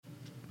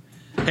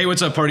Hey,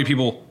 what's up, party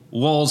people?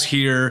 Walls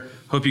here.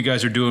 Hope you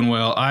guys are doing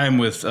well. I am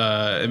with,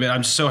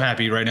 I'm so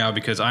happy right now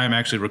because I am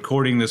actually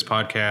recording this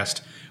podcast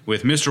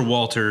with Mr.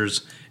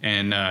 Walters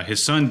and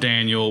his son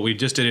Daniel. We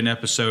just did an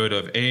episode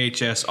of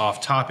AHS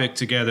Off Topic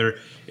together.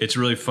 It's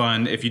really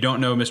fun. If you don't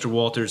know, Mr.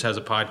 Walters has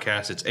a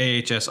podcast. It's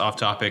AHS Off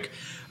Topic.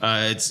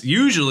 It's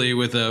usually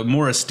with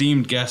more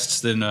esteemed guests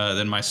than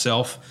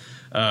myself.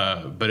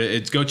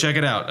 But go check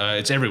it out.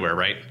 It's everywhere,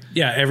 right?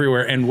 Yeah,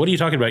 everywhere. And what are you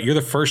talking about? You're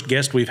the first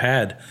guest we've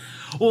had.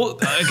 Well,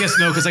 I guess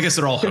no, because I guess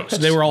they're all hosts.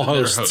 They were all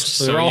hosts.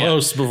 They were all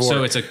hosts before.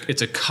 So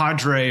it's a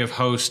cadre of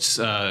hosts,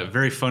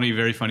 very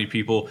funny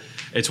people.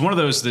 It's one of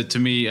those that to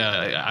me,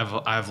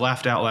 I've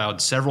laughed out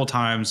loud several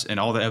times in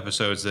all the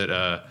episodes that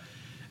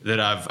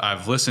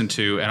I've listened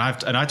to, and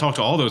I talk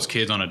to all those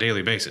kids on a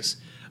daily basis.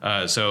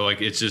 So like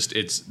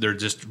they're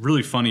just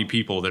really funny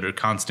people that are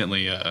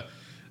constantly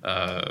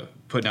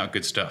putting out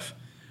good stuff.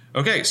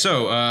 Okay,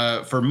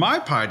 so for my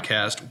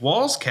podcast,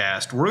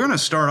 Wallscast, we're going to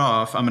start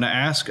off. I'm going to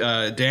ask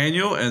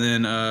Daniel and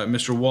then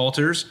Mr.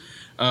 Walters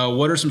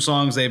what are some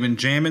songs they've been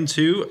jamming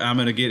to. I'm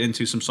going to get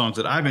into some songs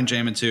that I've been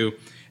jamming to.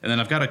 And then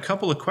I've got a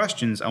couple of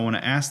questions I want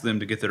to ask them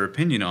to get their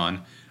opinion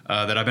on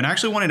that I've been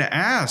actually wanting to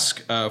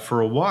ask for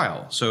a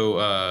while.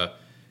 So,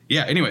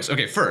 anyways.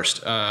 Okay,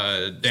 first,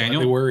 Daniel.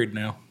 Slightly worried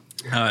now.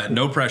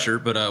 No pressure,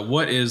 but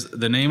what is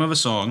the name of a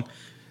song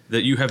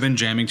that you have been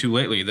jamming to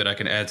lately that I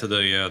can add to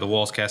the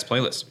Wallscast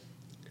playlist?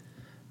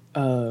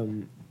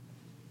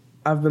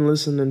 I've been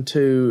listening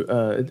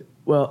to,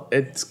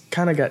 it's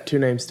kind of got two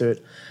names to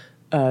it.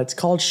 It's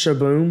called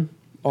Shaboom,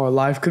 or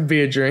Life Could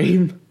Be a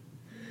Dream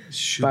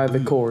by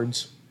The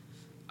Chords.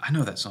 I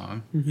know that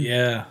song. Mm-hmm.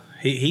 Yeah,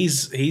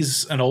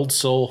 he's an old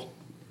soul.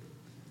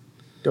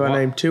 Do I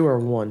name two or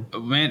one?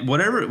 Man,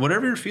 whatever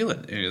you're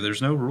feeling.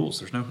 There's no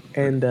rules. There's no...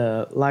 And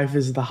Life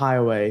is the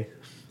Highway.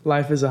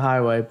 Life is a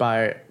Highway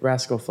by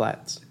Rascal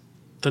Flatts.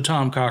 The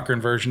Tom Cochran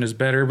version is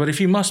better, but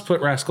if you must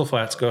put Rascal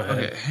Flatts, go ahead.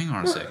 Okay, hang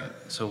on a second.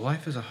 So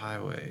Life is a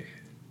Highway.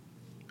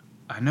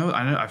 I know.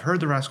 I've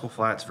heard the Rascal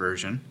Flatts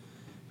version.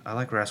 I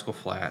like Rascal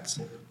Flatts.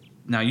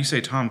 Now you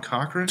say Tom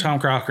Cochran? Tom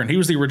Cochran. He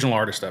was the original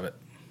artist of it.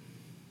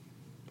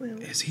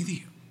 Is he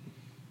the...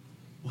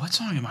 What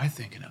song am I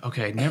thinking of?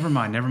 Okay, never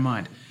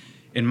mind.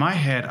 In my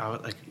head,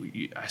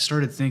 I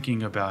started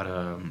thinking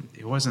about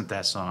it wasn't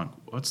that song.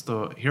 What's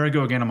the Here I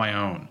Go Again on My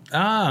Own?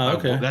 Ah,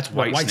 okay. That's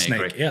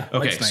Whitesnake, right? Yeah.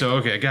 Okay, Whitesnake. so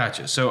I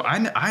gotcha. So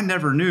I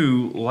never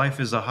knew Life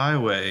is a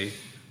Highway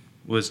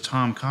was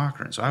Tom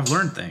Cochran. So I've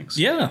learned things.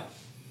 Yeah,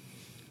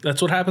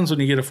 that's what happens when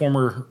you get a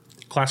former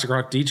classic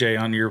rock DJ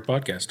on your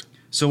podcast.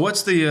 So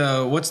what's the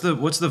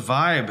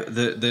vibe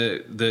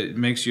that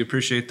makes you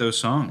appreciate those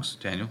songs,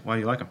 Daniel? Why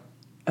do you like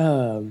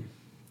them?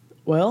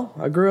 Well,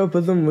 I grew up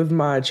with them with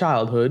my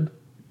childhood.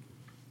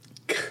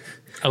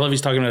 I love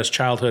he's talking about his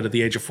childhood at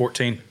the age of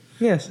 14.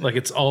 Yes. Like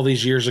it's all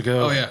these years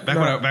ago. Oh yeah, back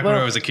when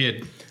I was a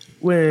kid.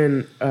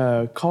 When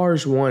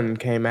Cars 1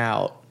 came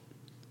out,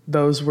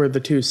 those were the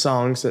two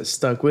songs that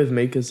stuck with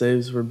me because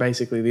those were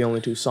basically the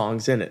only two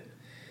songs in it.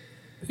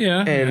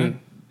 Yeah. And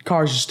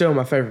Cars is still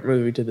my favorite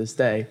movie to this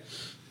day.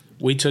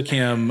 We took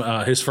him,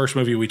 his first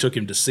movie we took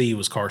him to see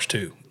was Cars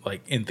 2,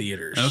 like in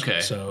theaters. Okay.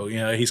 So,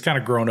 he's kind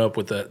of grown up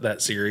with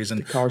that series.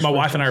 And Cars my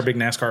wife franchise. and I are big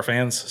NASCAR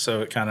fans,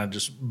 so it kind of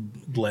just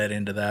bled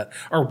into that.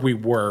 Or we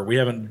were. We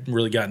haven't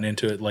really gotten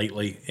into it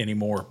lately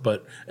anymore.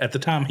 But at the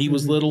time he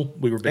was little,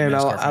 we were big And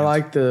NASCAR fans. I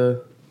liked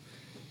the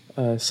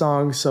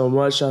song so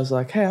much, I was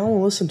like, hey, I want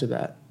to listen to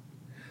that.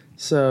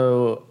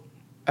 So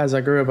as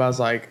I grew up, I was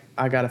like,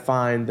 I got to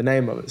find the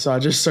name of it. So I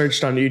just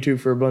searched on YouTube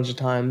for a bunch of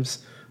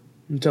times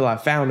until I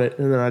found it,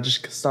 and then I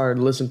just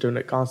started listening to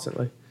it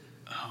constantly.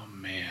 Oh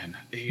man,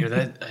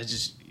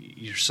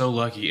 you're so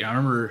lucky. I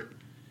remember,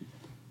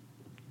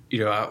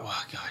 there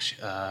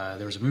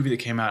was a movie that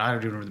came out. I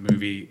don't remember the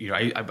movie.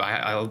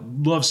 I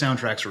love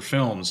soundtracks for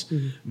films,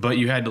 but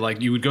you had to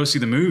you would go see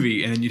the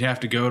movie, and then you'd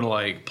have to go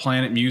to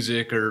Planet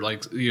Music or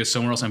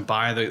somewhere else and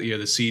buy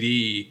the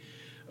CD.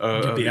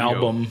 The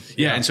album.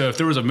 Yeah, and so if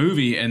there was a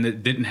movie and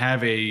that didn't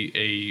have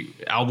a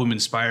album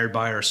inspired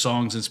by or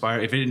songs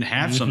inspired, if it didn't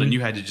have something, you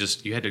had to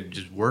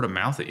just word of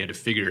mouth it. You had to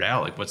figure it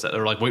out. What's that?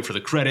 Or wait for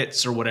the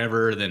credits or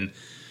whatever. Then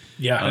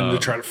and to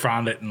try to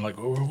find it and what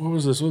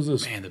was this? What was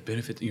this? Man, the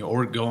benefit,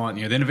 or go on.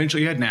 Then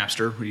eventually you had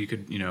Napster where you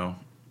could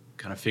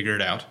kind of figure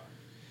it out.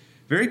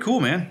 Very cool,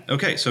 man.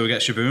 Okay, so we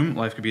got Shaboom,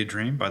 Life Could Be a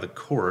Dream by The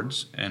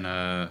Chords, and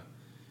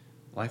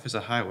Life is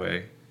a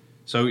Highway.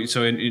 So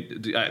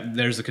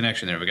there's the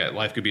connection there. We got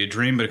Life Could Be a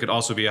Dream, but it could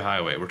also be a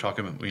highway. We're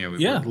talking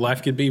about,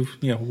 life could be,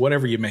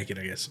 whatever you make it,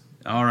 I guess.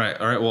 All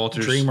right,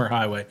 Walters. Dream or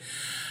highway.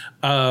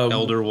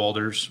 Elder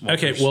Walters.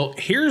 Okay, well,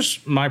 here's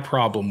my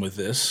problem with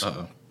this.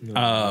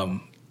 Uh-oh.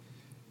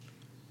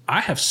 I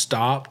have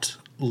stopped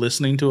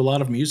listening to a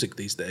lot of music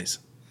these days.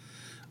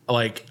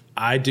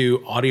 I do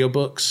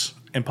audiobooks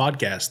and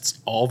podcasts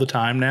all the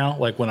time now,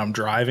 when I'm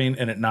driving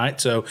and at night.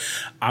 So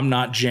I'm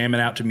not jamming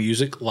out to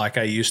music like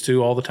I used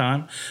to all the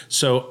time.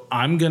 So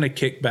I'm going to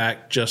kick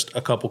back just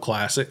a couple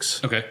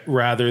classics. Okay.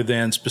 Rather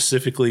than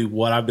specifically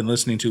what I've been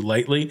listening to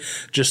lately,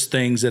 just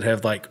things that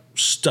have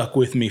stuck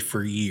with me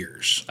for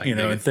years,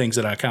 and things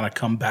that I kind of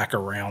come back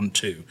around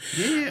to.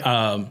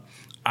 Yeah.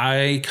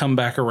 I come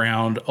back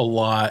around a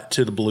lot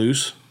to the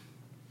blues,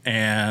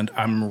 and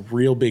I'm a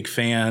real big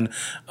fan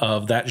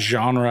of that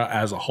genre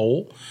as a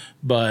whole.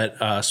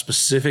 But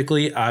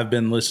specifically, I've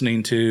been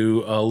listening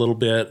to a little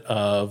bit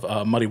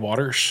of Muddy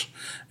Waters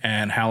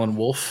and Howlin'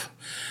 Wolf,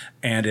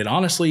 and it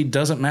honestly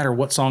doesn't matter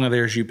what song of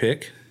theirs you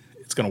pick,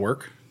 it's going to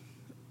work.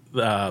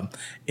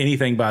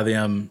 Anything by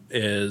them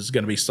is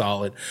going to be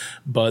solid.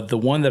 But the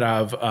one that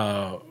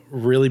I've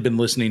really been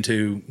listening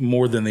to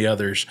more than the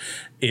others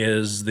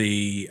is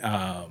the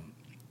I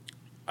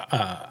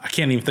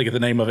can't even think of the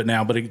name of it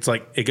now, but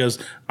it goes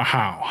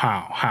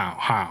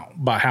how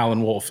by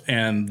Howlin' Wolf,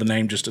 and the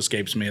name just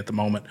escapes me at the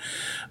moment.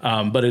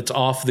 But it's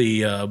off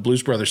the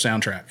Blues Brothers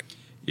soundtrack.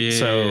 Yeah.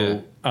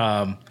 So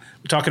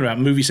we're talking about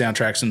movie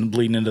soundtracks and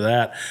bleeding into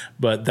that,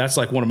 but that's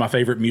like one of my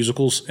favorite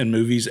musicals and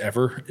movies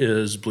ever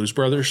is Blues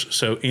Brothers.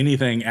 So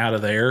anything out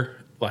of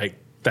there, like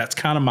that's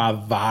kind of my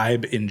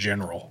vibe in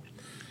general.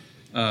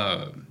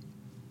 I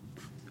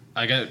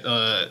guess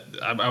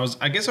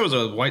I was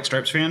a White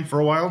Stripes fan for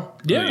a while.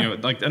 Yeah.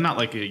 Not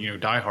like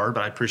die hard,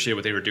 but I appreciate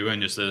what they were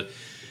doing.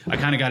 I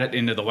kind of got it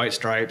into the White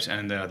Stripes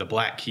and the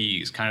Black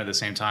Keys kind of at the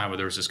same time, where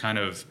there was this kind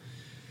of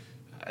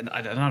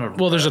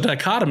there's a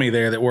dichotomy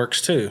there that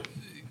works too.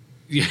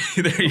 Yeah,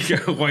 there you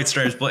go. White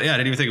Stripes. Yeah, I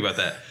didn't even think about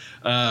that.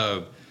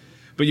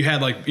 But you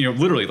had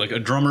literally like a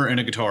drummer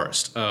and a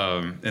guitarist,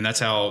 and that's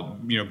how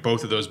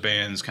both of those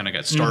bands kind of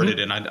got started.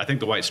 Mm-hmm. And I think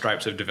the White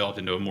Stripes have developed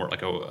into a more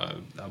like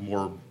a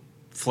more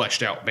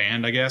fleshed out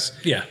band, I guess.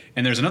 Yeah.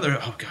 And there's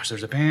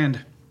a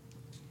band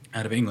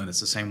out of England that's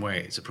the same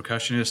way. It's a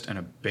percussionist and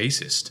a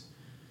bassist.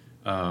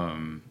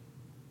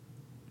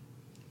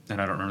 And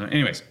I don't remember.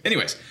 Anyways,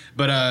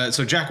 but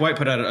so Jack White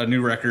put out a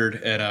new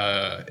record,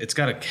 and it's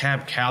got a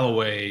Cab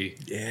Calloway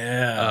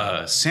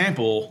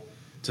sample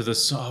to the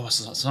song.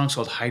 What's the song's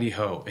called Heidi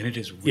Ho, and it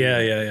is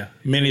weird. Yeah.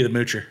 Minnie the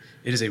Moocher.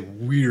 It is a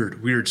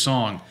weird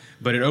song,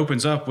 but it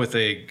opens up with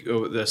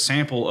the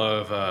sample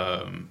of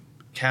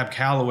Cab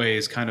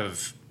Calloway's kind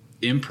of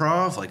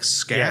improv, like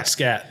scat. Yeah,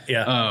 scat.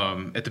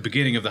 Yeah. At the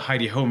beginning of the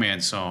Heidi Ho Man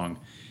song,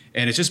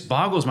 and it just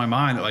boggles my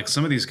mind that like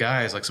some of these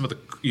guys, like some of the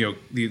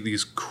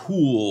these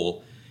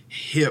cool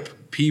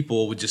hip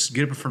people would just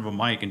get up in front of a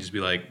mic and just be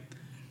like,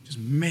 just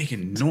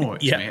making noise,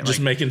 man. Just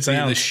like, making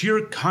sound. The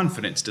sheer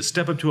confidence to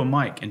step up to a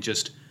mic and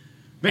just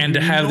make and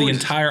to have noises. the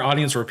entire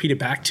audience repeat it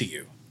back to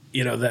you.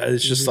 That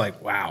it's just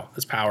like, wow,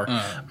 that's power.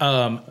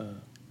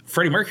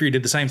 Freddie Mercury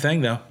did the same thing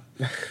though.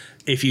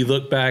 If you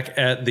look back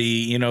at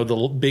the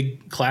the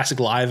big classic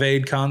Live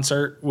Aid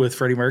concert with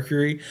Freddie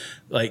Mercury,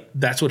 like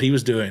that's what he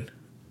was doing.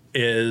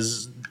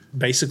 Is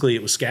basically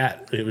it was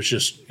scat. It was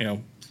just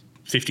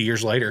 50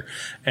 years later,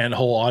 and the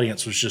whole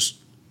audience was just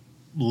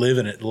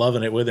living it,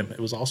 loving it with him. It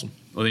was awesome.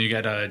 Well, then you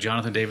got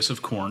Jonathan Davis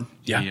of Korn.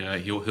 Yeah,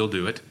 he'll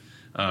do it.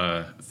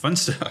 Fun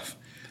stuff.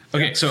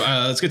 Okay, so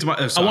let's get to my.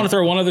 I want to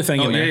throw one other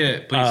thing in there. Yeah,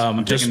 please.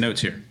 I'm taking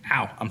notes here.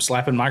 Ow! I'm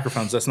slapping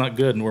microphones. That's not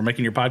good, and we're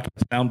making your podcast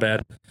sound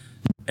bad.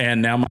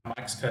 And now my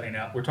mic's cutting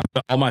out. We're talking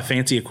about all my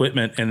fancy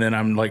equipment, and then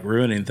I'm like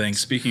ruining things.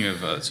 Speaking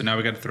of, so now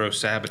we got to throw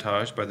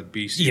 "Sabotage" by the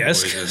Beastie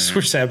Boys. Yes,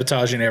 we're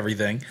sabotaging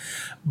everything.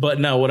 But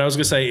no, what I was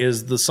going to say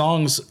is the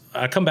songs.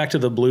 I come back to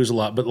the blues a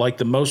lot, but like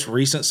the most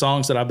recent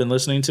songs that I've been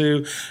listening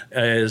to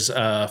is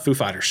Foo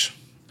Fighters.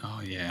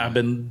 Oh yeah, I've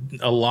been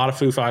a lot of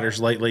Foo Fighters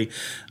lately.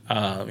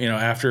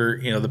 After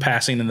the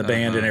passing in the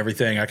band and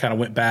everything, I kind of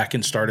went back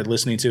and started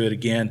listening to it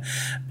again.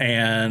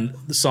 And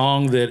the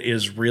song that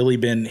has really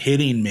been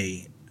hitting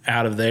me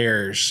out of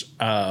theirs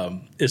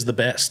is The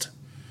Best.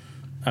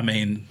 I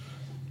mean,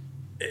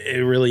 it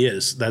really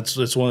is. That's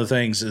one of the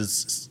things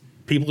is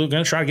people are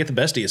going to try to get the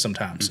best of you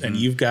sometimes, and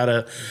you've got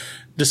to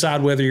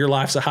decide whether your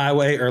life's a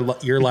highway or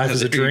your life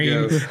is a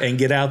dream, and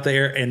get out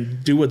there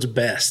and do what's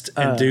best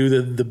and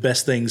do the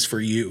best things for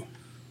you.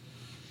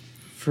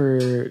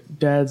 For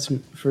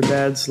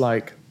dad's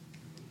like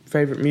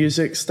favorite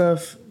music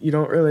stuff, you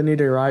don't really need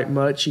to write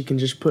much. You can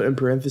just put in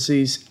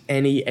parentheses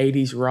any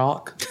 80s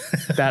rock.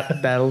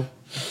 That'll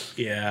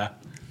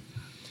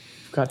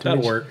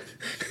that'll work.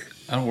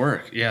 That'll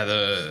work. Yeah,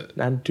 the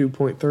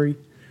 92.3.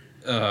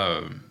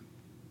 I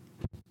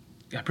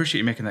appreciate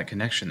you making that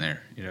connection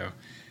there.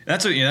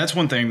 That's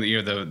one thing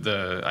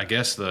that I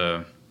guess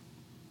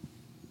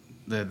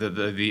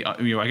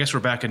I guess we're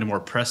back into more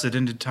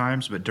precedented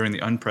times, but during the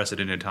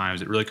unprecedented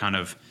times, it really kind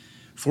of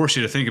forced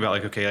you to think about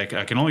like, okay,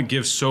 I can only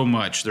give so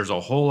much. There's a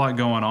whole lot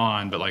going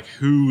on, but like,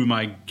 who am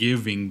I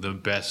giving the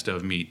best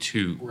of me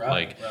to?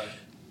 Right.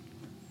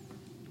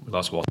 We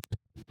lost Walt.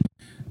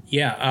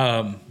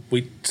 Yeah,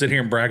 we sit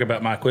here and brag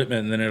about my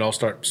equipment, and then it all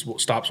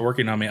stops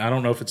working on me. I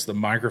don't know if it's the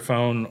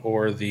microphone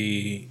or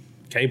the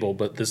cable,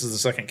 but this is the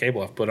second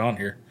cable I've put on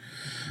here.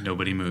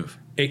 Nobody move.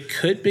 It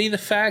could be the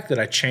fact that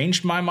I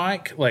changed my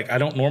mic. Like, I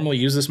don't normally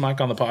use this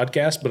mic on the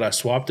podcast, but I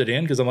swapped it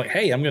in because I'm like,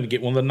 hey, I'm going to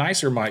get one of the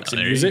nicer mics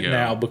and use it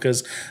now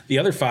because the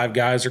other 5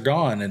 guys are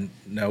gone. And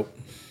nope.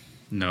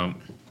 No.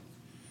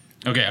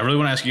 Okay, I really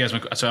want to ask you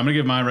guys. So I'm going to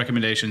give my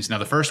recommendations. Now,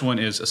 the first one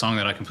is a song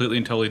that I completely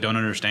and totally don't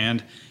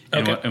understand.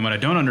 And, Okay. when I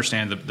don't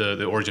understand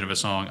the origin of a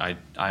song,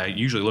 I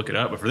usually look it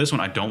up. But for this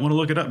one, I don't want to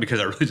look it up because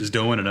I really just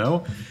don't want to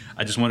know.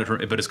 I just want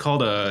it. But it's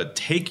called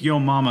 "Take Yo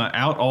Mama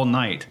Out All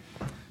Night"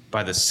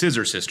 by the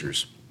Scissor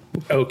Sisters.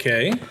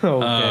 Okay.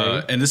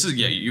 Okay. And this is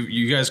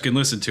you guys can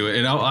listen to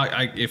it. And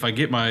if I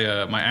get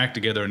my act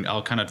together, and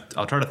I'll try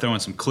to throw in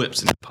some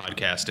clips in the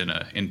podcast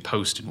in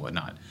post and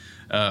whatnot.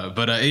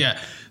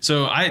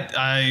 So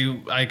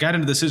I got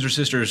into the Scissor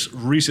Sisters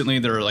recently.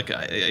 They're like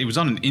it was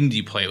on an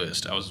indie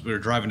playlist. We were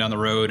driving down the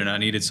road and I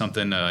needed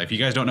something. If you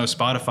guys don't know,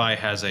 Spotify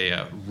has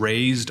a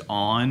Raised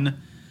On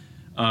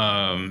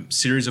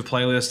series of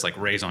playlists, like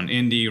Raised On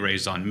Indie,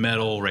 Raised On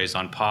Metal, Raised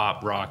On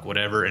Pop, Rock,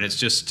 whatever, and it's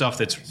just stuff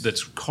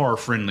that's car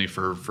friendly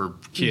for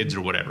kids or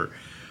whatever.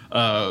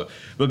 But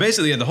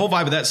basically, the whole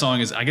vibe of that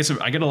song is I get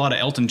a lot of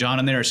Elton John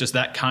in there. It's just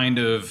that kind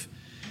of.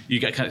 You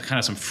got kind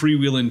of some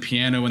freewheeling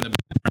piano in the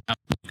background.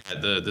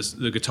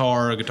 The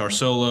guitar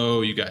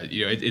solo. You got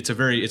it's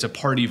a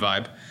party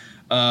vibe.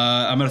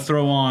 I'm gonna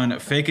throw on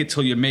 "Fake It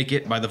Till You Make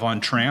It" by the Von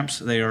Tramps.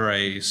 They are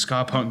a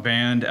ska punk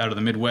band out of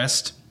the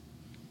Midwest.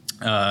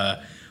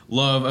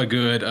 Love a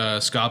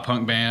good ska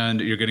punk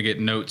band. You're gonna get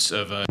notes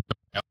of No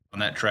Doubt on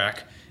that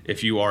track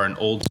if you are an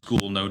old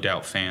school No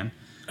Doubt fan.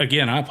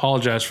 Again, I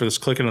apologize for this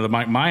clicking of the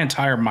mic. My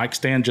entire mic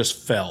stand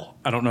just fell.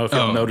 I don't know if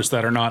y'all noticed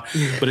that or not,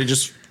 but it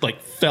just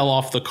fell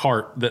off the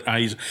cart that I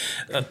use.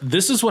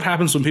 This is what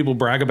happens when people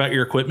brag about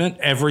your equipment.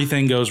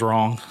 Everything goes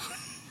wrong.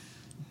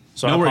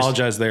 So I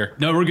apologize there.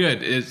 No, we're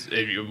good.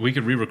 We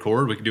could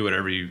re-record. We could do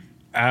whatever you.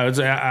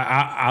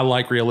 I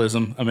like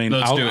realism. I mean,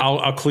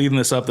 I'll clean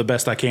this up the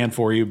best I can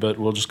for you, but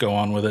we'll just go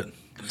on with it.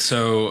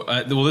 So,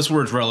 this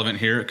word's relevant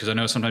here because I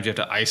know sometimes you have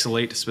to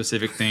isolate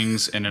specific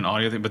things in an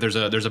audio thing. But there's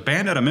a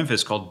band out of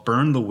Memphis called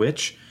Burn the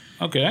Witch.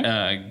 Okay.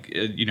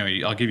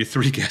 I'll give you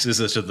 3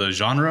 guesses as to the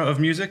genre of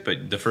music,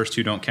 but the first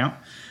 2 don't count.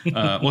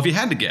 Well, if you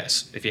had to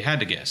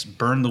guess,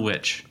 Burn the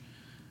Witch.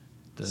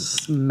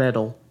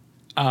 Metal.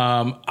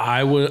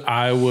 I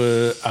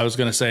was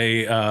going to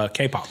say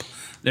K-pop.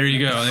 There you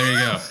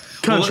go.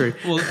 Country.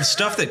 Well,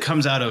 stuff that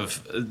comes out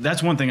of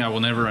that's one thing I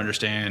will never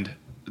understand.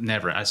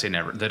 Never, I say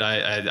never. That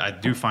I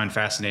do find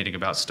fascinating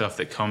about stuff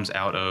that comes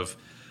out of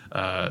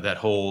that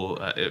whole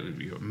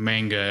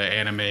manga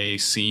anime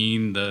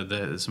scene.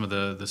 Some of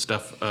the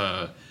stuff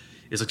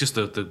is like just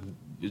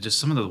just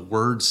some of the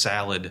word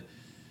salad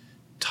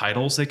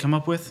titles they come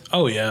up with.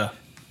 Oh yeah.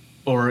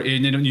 Or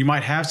you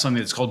might have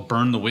something that's called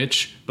Burn the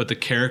Witch, but the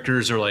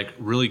characters are like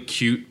really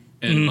cute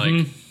and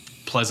like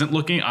pleasant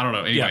looking. I don't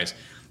know. Anyways,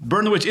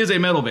 Burn the Witch is a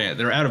metal band.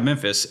 They're out of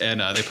Memphis,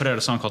 and they put out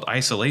a song called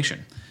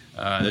Isolation.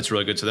 That's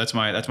really good. So that's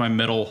my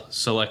metal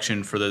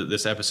selection for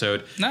this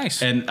episode.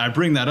 Nice. And I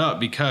bring that up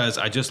because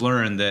I just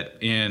learned that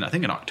in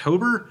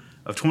October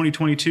of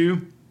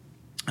 2022,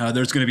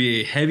 there's going to be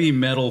a heavy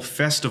metal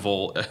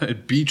festival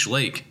at Beach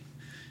Lake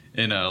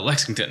in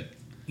Lexington.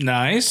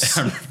 Nice.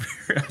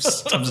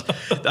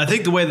 I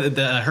think the way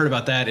that I heard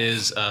about that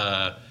is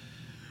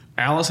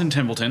Allison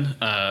Templeton,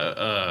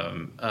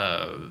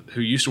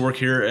 who used to work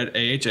here at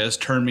AHS,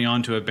 turned me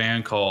on to a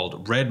band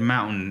called Red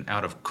Mountain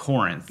out of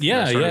Corinth.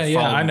 Yeah.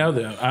 I know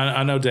them.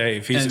 I know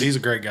Dave. He's a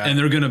great guy. And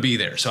they're going to be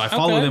there. So I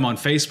followed them on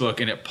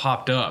Facebook, and it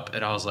popped up,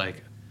 and I was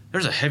like,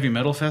 there's a heavy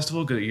metal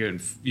festival,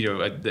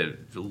 the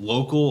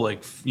local,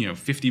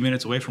 50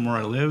 minutes away from where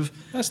I live.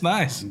 That's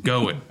nice.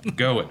 Going.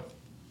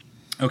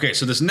 Okay,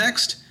 so this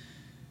next,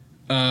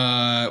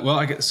 so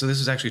this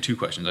is actually 2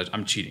 questions.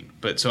 I'm cheating,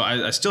 but so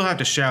I still have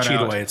to shout out.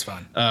 Cheat away, it's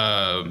fine.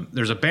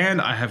 There's a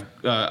band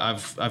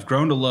I've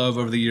grown to love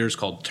over the years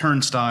called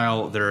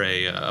Turnstile. They're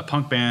a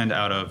punk band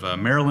out of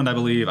Maryland, I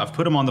believe. I've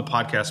put them on the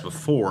podcast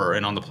before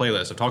and on the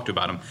playlist. I've talked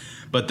about them,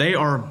 but they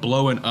are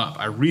blowing up.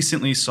 I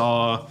recently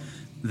saw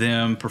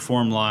them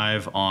perform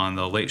live on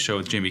the Late Show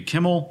with Jimmy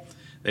Kimmel.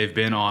 They've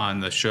been on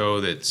the show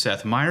that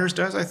Seth Meyers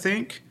does, I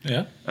think.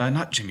 Yeah.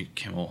 Not Jimmy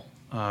Kimmel.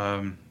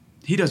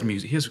 He does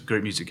music. He has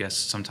great music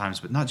guests sometimes,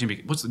 but not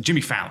Jimmy.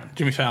 Jimmy Fallon?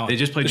 Jimmy Fallon. They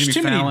just played There's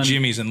Jimmy Fallon. Too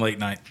many Jimmys in late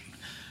night.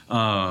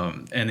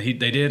 And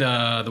they did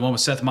the one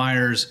with Seth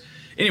Meyers.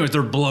 Anyways,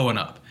 they're blowing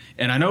up.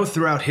 And I know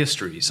throughout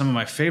history, some of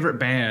my favorite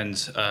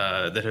bands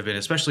that have been,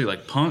 especially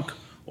like punk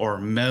or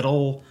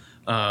metal,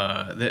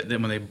 that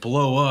when they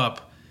blow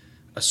up,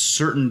 a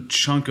certain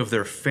chunk of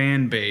their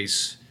fan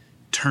base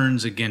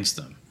turns against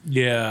them.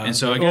 Yeah. And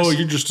so I guess,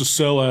 you're just a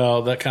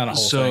sellout, that kind of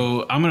whole thing.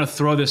 So I'm going to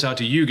throw this out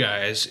to you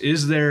guys.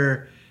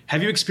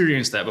 Have you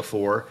experienced that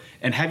before?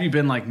 And have you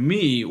been like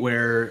me,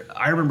 where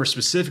I remember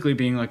specifically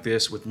being like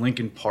this with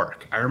Linkin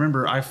Park? I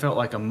remember I felt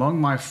like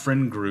among my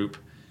friend group,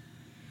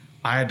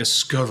 I had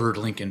discovered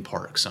Linkin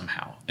Park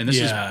somehow. And this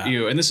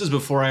is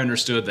before I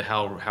understood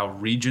how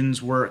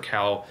regions work,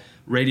 how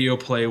radio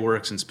play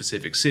works in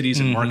specific cities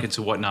and markets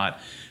and whatnot.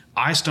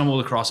 I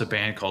stumbled across a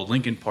band called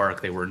Linkin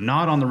Park. They were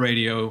not on the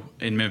radio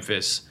in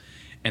Memphis.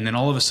 And then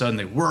all of a sudden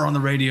they were on the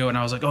radio, and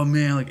I was like, oh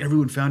man, like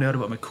everyone found out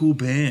about my cool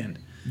band.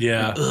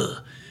 Yeah.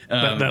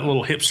 Like, that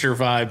little hipster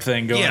vibe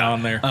thing going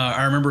on there.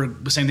 I remember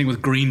the same thing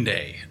with Green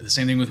Day, the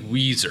same thing with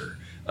Weezer.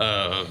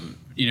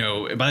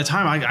 by the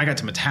time I got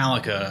to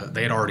Metallica,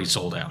 they had already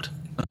sold out.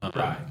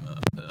 Right.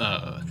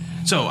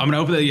 So I'm going to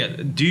open that. Yeah.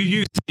 Do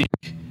you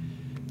think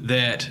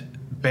that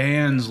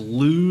bands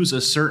lose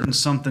a certain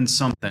something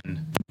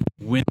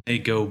when they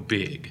go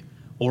big,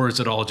 or is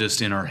it all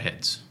just in our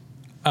heads?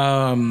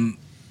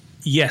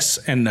 Yes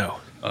and no.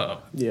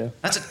 Yeah.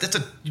 That's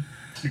a.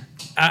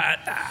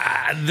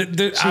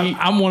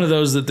 I'm one of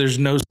those that there's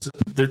no.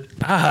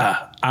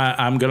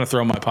 I'm going to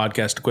throw my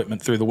podcast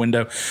equipment through the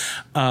window.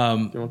 You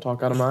want to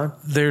talk out of mine?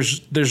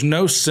 There's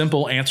no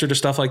simple answer to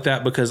stuff like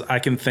that, because I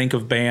can think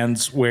of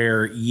bands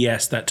where,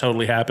 yes, that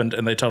totally happened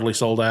and they totally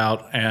sold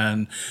out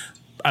and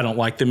I don't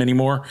like them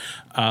anymore.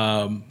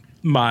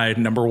 My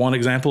number one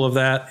example of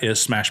that is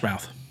Smash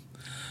Mouth.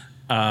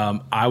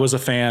 I was a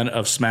fan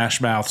of Smash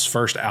Mouth's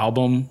first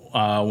album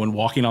when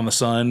Walking on the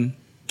Sun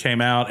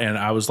came out, and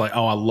I was like,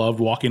 oh, I loved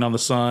Walking on the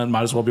Sun.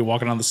 Might as well be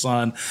Walking on the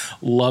Sun.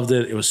 Loved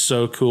it. It was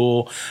so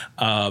cool.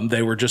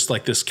 They were just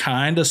like this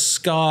kind of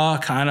ska,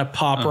 kind of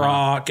pop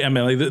rock. I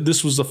mean, like,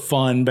 this was a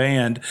fun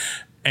band.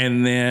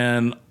 And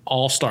then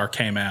All Star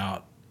came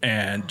out,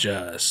 and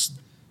just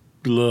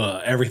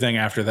everything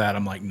after that,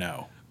 I'm like,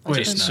 no.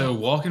 Wait, so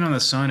Walking on the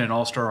Sun and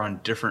All Star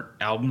on different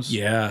albums?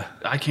 Yeah.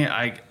 I can't.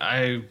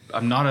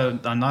 I'm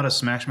not a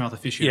Smash Mouth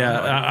aficionado.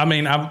 Yeah, I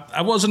mean,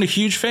 I wasn't a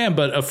huge fan,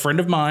 but a friend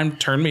of mine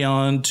turned me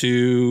on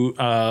to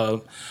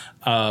All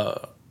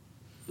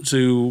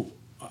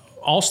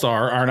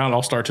Star, or not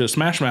All Star, to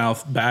Smash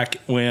Mouth back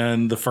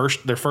when their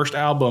first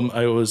album,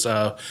 it was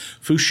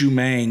Fushu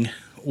Mang,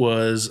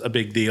 was a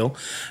big deal,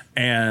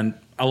 and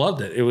I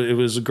loved it. It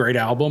was a great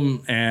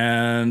album,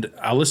 and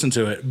I listened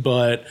to it,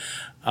 but.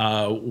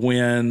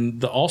 When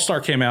the All Star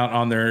came out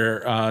on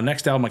their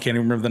next album, I can't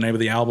even remember the name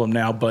of the album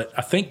now, but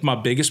I think my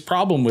biggest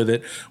problem with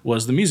it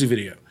was the music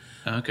video.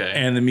 Okay.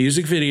 And the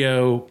music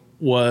video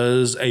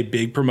was a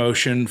big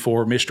promotion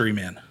for Mystery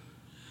Men.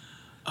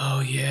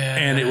 Oh, yeah.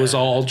 And it was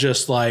all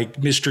just like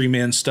Mystery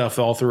Men stuff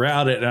all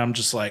throughout it. And I'm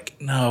just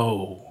like,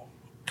 no,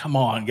 come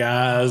on,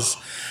 guys.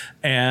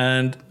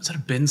 And was that a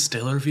Ben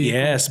Stiller vehicle?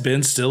 Yes,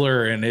 Ben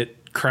Stiller. And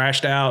it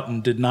crashed out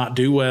and did not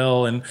do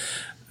well. And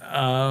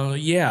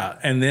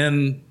and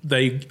then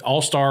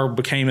All Star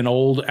became an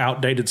old,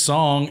 outdated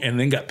song, and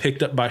then got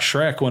picked up by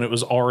Shrek when it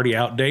was already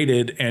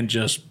outdated, and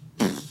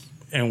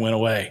went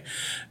away.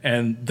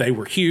 And they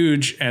were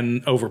huge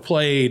and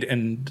overplayed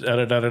and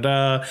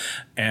da-da-da-da-da.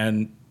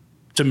 And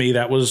to me,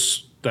 that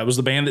was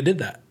the band that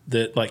did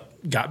that like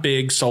got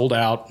big, sold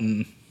out,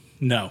 and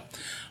no.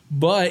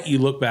 But you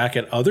look back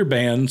at other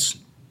bands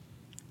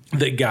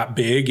that got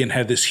big and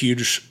had this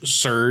huge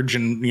surge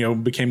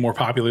and, became more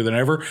popular than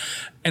ever,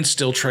 and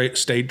still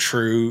stayed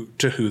true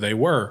to who they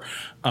were.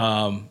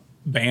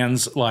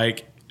 Bands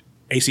like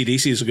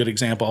AC/DC is a good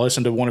example. I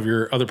listened to one of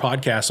your other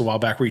podcasts a while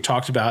back where you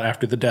talked about,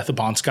 after the death of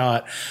Bon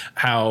Scott,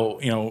 how,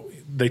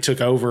 they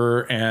took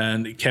over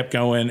and kept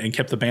going and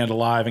kept the band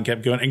alive and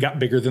kept going and got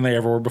bigger than they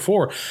ever were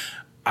before.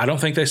 I don't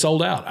think they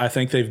sold out. I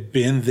think they've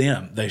been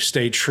them. They've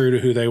stayed true to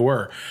who they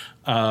were.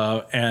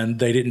 And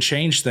they didn't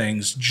change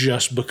things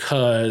just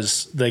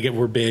because they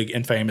were big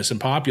and famous and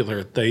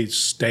popular. They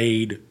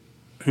stayed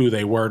who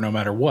they were no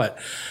matter what.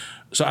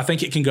 So I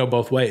think it can go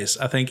both ways.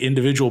 I think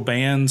individual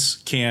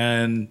bands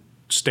can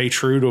stay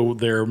true to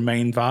their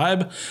main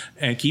vibe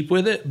and keep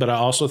with it, but I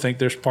also think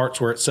there's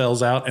parts where it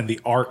sells out and the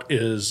art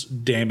is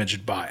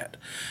damaged by it.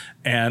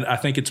 And I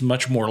think it's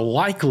much more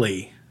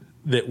likely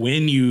that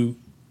when you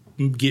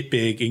get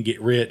big and get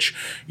rich,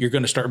 you're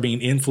going to start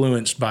being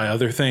influenced by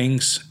other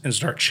things and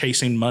start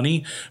chasing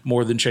money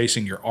more than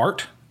chasing your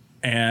art,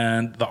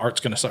 and the art's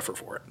going to suffer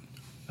for it.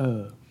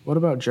 What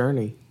about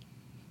Journey?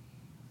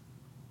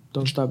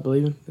 Don't Stop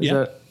Believing?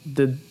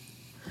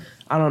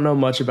 I don't know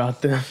much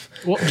about them.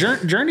 Well,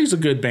 Journey's a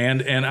good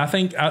band, and I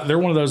think they're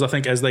one of those, I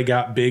think as they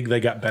got big, they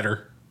got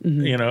better.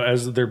 Mm-hmm.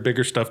 As their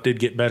bigger stuff did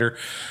get better.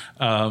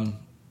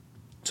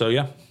 So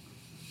yeah.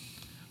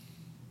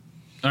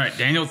 All right,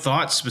 Daniel,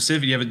 thoughts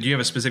specific? Do you have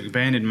a specific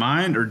band in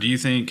mind, or do you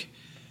think,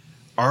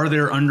 are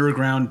there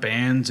underground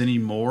bands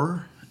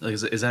anymore? Like,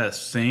 is that a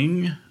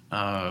thing?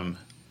 I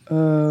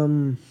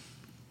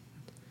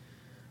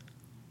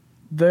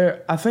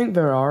think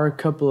there are a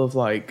couple of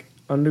like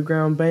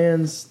underground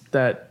bands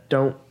that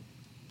don't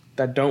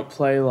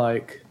play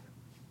like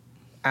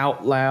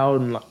out loud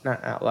and not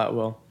out loud.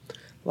 Well,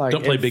 like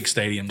don't play big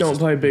stadiums. Don't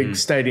play big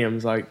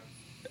stadiums like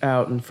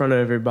out in front of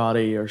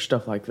everybody or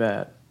stuff like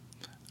that.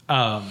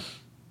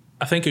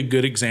 I think a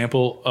good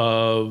example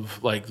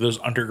of like those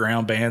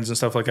underground bands and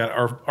stuff like that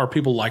are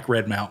people like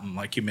Red Mountain,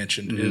 like you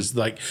mentioned, is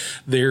like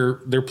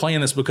they're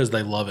playing this because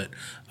they love it.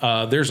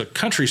 There's a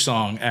country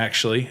song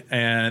actually,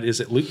 and is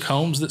it Luke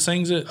Combs that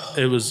sings it?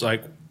 It was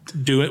like,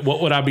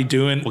 what would I be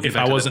doing if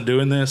I wasn't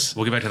doing this?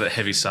 We'll get back to that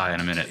heavy sigh in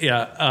a minute.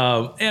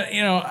 Yeah.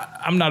 And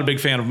I'm not a big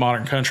fan of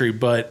modern country,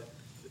 but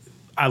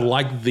I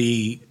like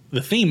the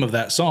theme of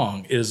that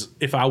song is,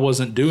 if I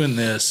wasn't doing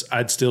this,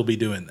 I'd still be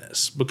doing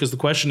this. Because the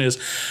question is,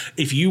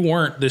 if you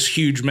weren't this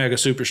huge mega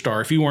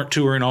superstar, if you weren't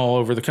touring all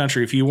over the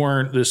country, if you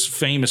weren't this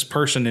famous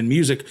person in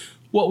music,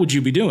 what would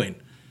you be doing?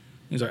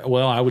 He's like,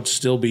 well, I would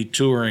still be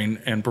touring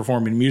and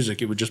performing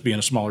music. It would just be in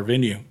a smaller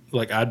venue.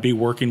 Like I'd be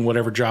working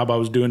whatever job I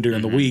was doing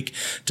during the week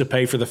to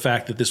pay for the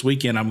fact that this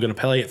weekend I'm going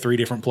to play at 3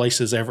 different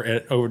places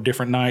over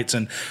different nights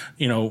and,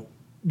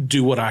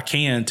 do what I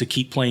can to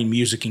keep playing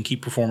music and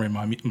keep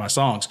performing my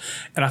songs.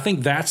 And I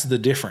think that's the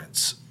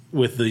difference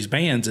with these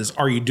bands is,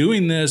 are you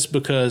doing this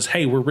because,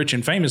 hey, we're rich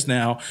and famous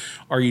now?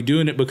 Are you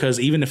doing it because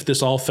even if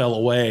this all fell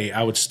away,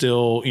 I would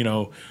still,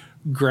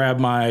 grab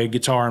my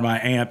guitar and my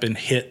amp and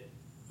hit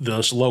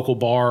this local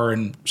bar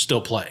and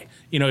still play?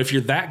 If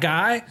you're that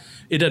guy,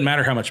 it doesn't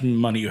matter how much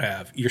money you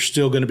have. You're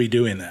still going to be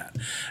doing that.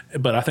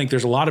 But I think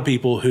there's a lot of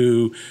people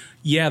who,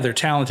 yeah, they're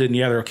talented and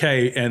yeah, they're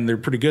okay and they're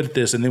pretty good at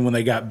this. And then when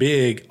they got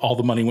big, all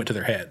the money went to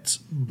their heads.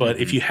 But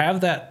if you have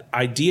that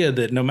idea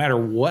that no matter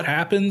what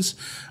happens,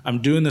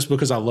 I'm doing this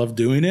because I love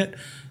doing it,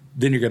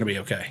 then you're going to be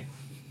okay.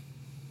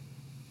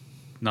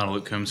 Not a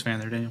Luke Combs fan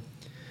there, Daniel?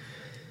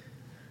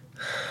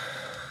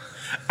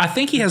 I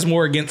think he has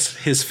more against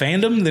his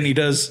fandom than he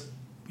does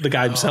the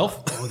guy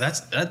himself. Oh,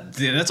 that's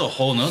a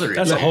whole nother issue.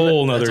 That's a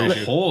whole nother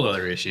issue. A whole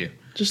other issue.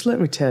 Just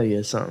let me tell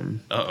you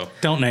something. Uh-oh.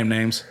 Don't name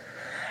names.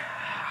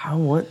 I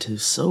want to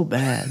so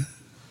bad.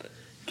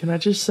 Can I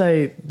just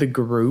say the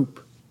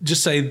group?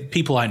 Just say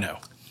people I know.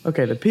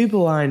 Okay, the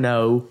people I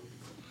know,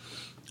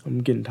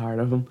 I'm getting tired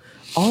of them.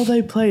 All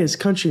they play is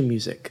country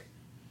music.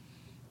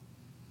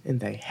 And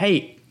they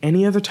hate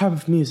any other type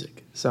of music.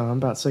 So I'm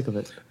about sick of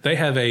it. They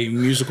have a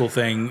musical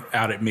thing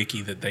out at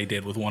Mickey that they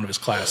did with one of his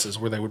classes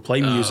where they would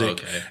play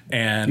music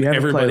and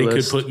everybody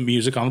could put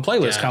music on the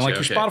playlist, kind of like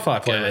your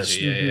Spotify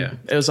playlist. Yeah.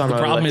 It was on the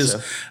problem Alexa.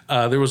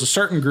 is there was a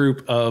certain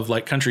group of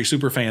like country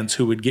super fans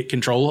who would get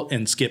control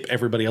and skip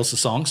everybody else's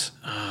songs.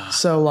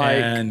 So like,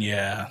 And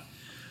yeah.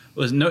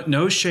 Was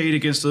no shade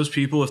against those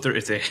people if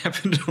they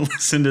happen to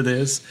listen to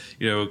this,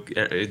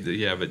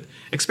 but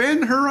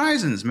expand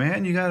horizons,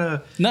 man. You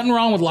gotta. Nothing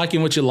wrong with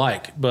liking what you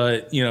like,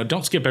 but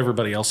don't skip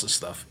everybody else's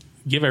stuff.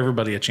 Give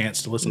everybody a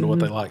chance to listen to what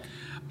they like.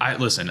 I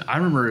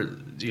remember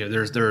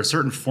there are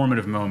certain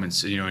formative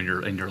moments in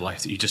your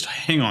life that you just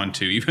hang on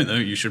to, even though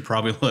you should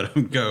probably let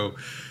them go.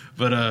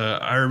 But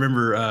I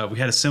remember we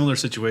had a similar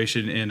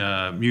situation in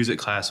music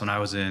class when I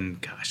was in,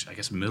 I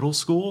guess middle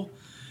school.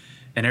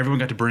 And everyone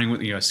got to bring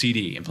a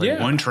CD and play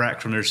one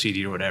track from their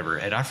CD or whatever.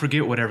 And I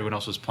forget what everyone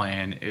else was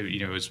playing.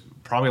 It was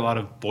probably a lot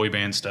of boy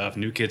band stuff,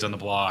 New Kids on the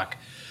Block,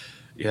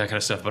 that kind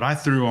of stuff. But I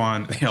threw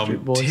on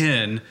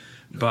 10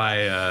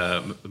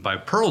 by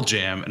Pearl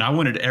Jam, and I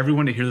wanted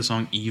everyone to hear the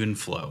song Even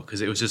Flow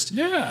because it was just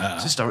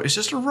it's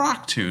just a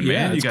rock tune,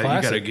 man. You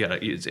got to get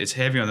it. It's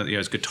heavy on the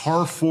it's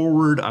guitar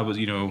forward. I was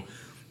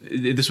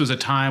this was a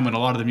time when a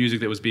lot of the music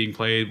that was being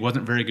played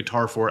wasn't very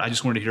guitar forward. I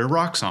just wanted to hear a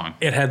rock song.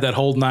 It had that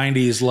whole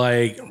 90s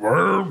like,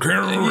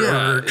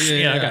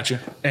 I got you.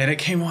 And it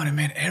came on and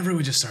man,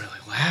 everyone just started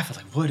like laughing,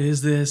 like, what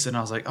is this? And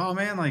I was like, oh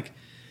man, like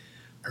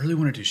I really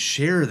wanted to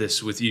share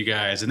this with you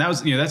guys. And that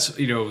was, that's,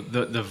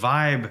 the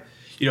vibe,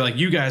 like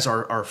you guys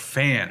are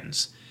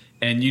fans.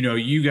 And,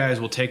 you guys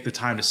will take the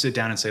time to sit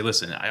down and say,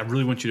 listen, I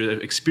really want you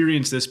to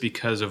experience this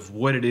because of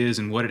what it is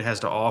and what it has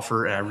to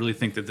offer. And I really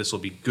think that this will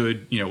be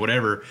good,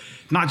 whatever,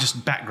 not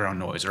just background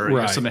noise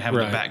or something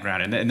having in the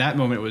background. And in that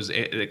moment,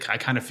 I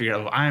kind of figured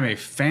out, I'm a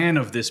fan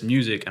of this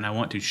music and I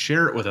want to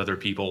share it with other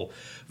people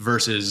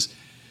versus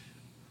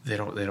they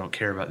don't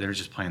care about, they're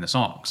just playing the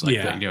songs. Like,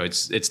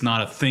 it's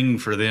not a thing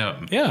for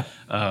them. Yeah.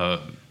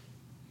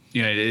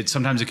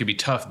 Sometimes it can be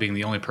tough being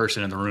the only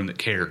person in the room that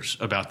cares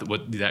about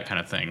that kind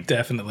of thing.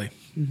 Definitely.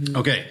 Mm-hmm.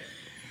 Okay.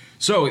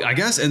 So I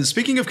guess, and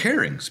speaking of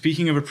caring,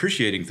 speaking of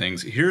appreciating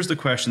things, here's the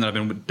question that I've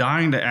been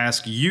dying to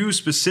ask you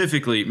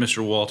specifically,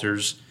 Mr.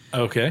 Walters.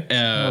 Okay.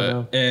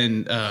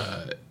 And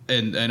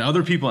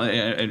other people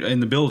in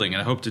the building,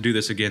 and I hope to do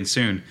this again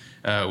soon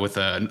with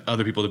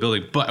other people in the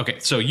building. But okay,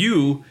 so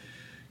you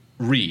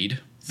read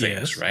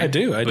things, right? I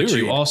do. But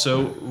you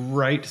also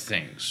write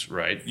things,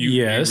 right?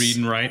 You read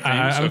and write things.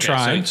 I'm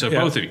trying. So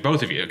both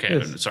of you. Okay,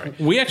 yes. Sorry.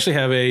 We actually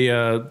have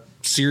a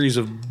series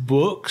of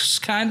books,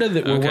 kind of,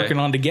 that we're working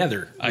on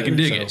together. I can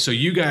dig it. So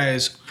you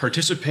guys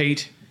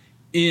participate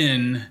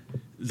in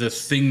the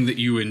thing that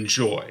you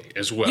enjoy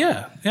as well.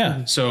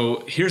 Yeah.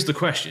 So here's the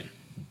question: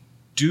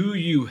 do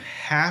you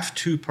have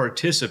to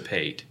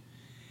participate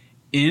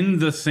in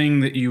the thing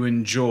that you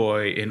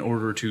enjoy in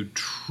order to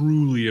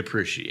truly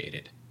appreciate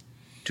it?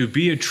 To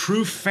be a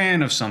true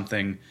fan of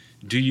something,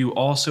 do you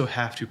also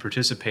have to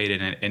participate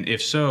in it? And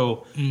if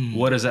so,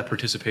 what does that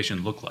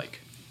participation look like?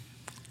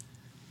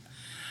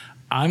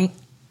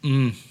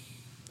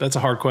 That's a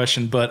hard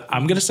question, but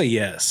I'm going to say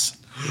yes.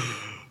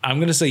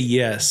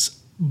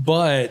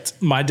 But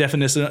my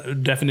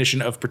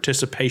definition of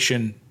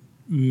participation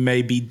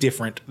may be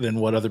different than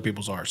what other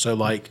people's are. So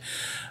like,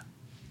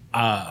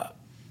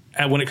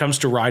 when it comes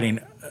to writing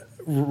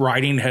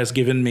has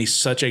given me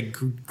such a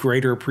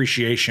greater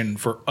appreciation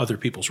for other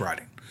people's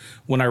writing.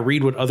 When I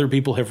read what other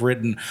people have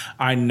written,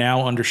 I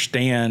now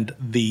understand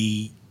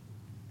the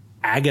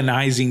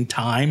agonizing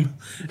time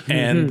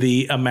and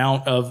the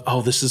amount of,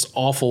 oh, this is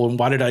awful and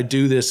why did I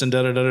do this and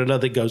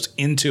that goes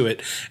into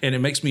it. And it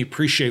makes me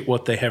appreciate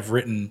what they have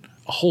written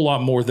a whole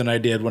lot more than I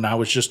did when I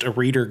was just a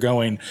reader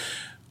going,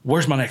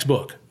 where's my next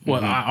book?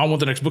 Well, I want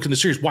the next book in the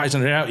series. Why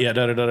isn't it out yet?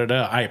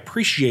 I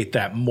appreciate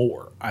that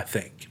more, I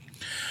think.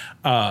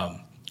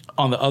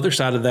 On the other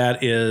side of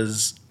that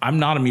is I'm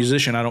not a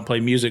musician. I don't play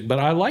music, but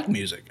I like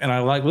music and I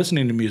like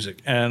listening to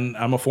music. And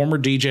I'm a former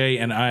DJ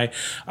and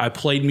I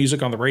played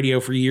music on the radio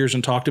for years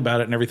and talked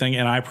about it and everything.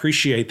 And I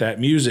appreciate that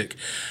music.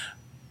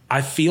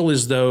 I feel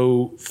as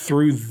though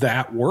through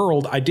that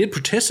world, I did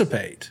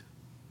participate,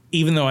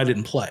 even though I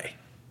didn't play.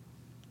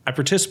 I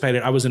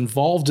participated. I was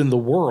involved in the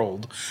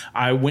world.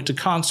 I went to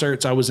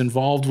concerts. I was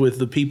involved with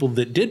the people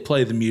that did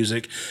play the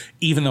music,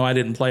 even though I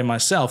didn't play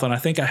myself. And I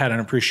think I had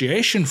an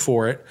appreciation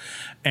for it.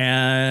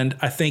 And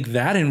I think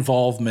that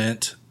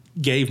involvement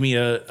gave me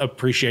a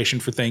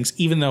appreciation for things,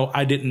 even though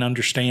I didn't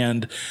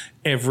understand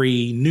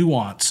every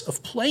nuance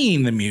of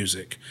playing the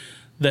music.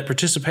 That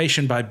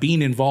participation by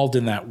being involved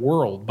in that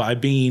world, by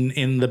being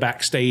in the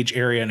backstage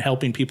area and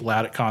helping people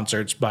out at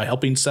concerts, by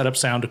helping set up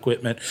sound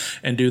equipment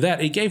and do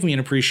that, it gave me an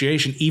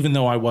appreciation. Even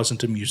though I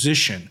wasn't a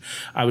musician,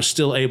 I was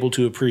still able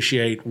to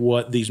appreciate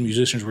what these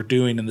musicians were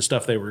doing and the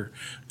stuff they were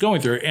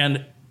going through.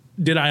 And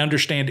did I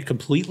understand it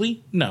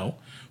completely? No.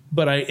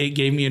 But it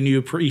gave me a new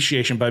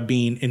appreciation by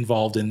being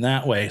involved in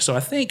that way. So I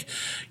think,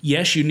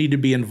 yes, you need to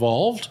be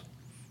involved,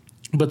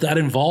 but that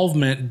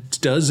involvement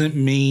doesn't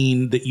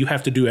mean that you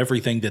have to do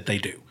everything that they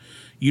do.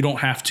 You don't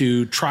have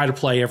to try to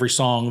play every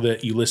song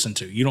that you listen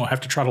to. You don't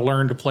have to try to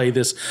learn to play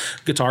this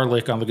guitar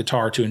lick on the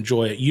guitar to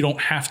enjoy it. You don't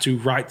have to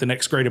write the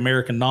next great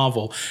American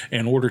novel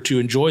in order to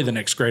enjoy the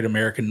next great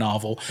American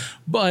novel.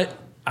 But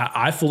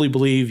I fully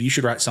believe you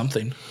should write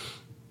something.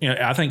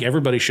 I think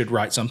everybody should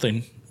write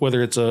something,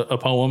 whether it's a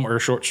poem or a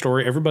short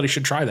story. Everybody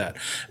should try that.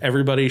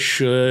 Everybody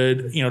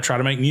should, try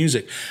to make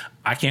music.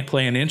 I can't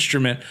play an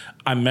instrument.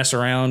 I mess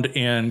around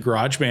in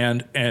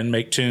GarageBand and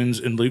make tunes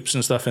and loops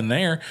and stuff in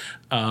there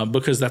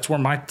because that's where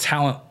my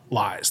talent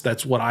lies.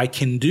 That's what I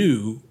can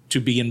do to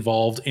be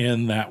involved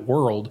in that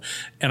world.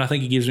 And I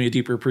think it gives me a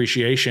deeper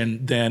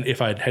appreciation than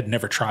if I had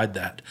never tried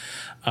that.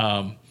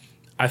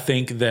 I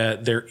think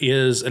that there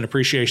is an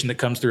appreciation that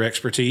comes through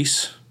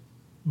expertise,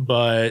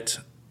 but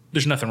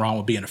there's nothing wrong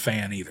with being a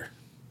fan either.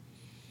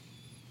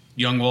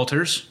 Young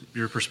Walters,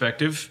 your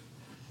perspective,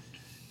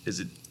 is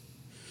it?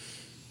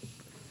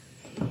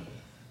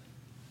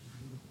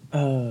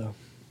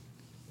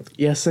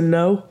 Yes and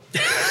no.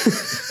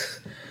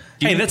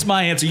 Hey, that's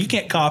my answer. You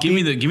can't copy.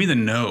 Give me the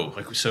no.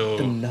 Like so.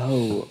 The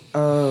no.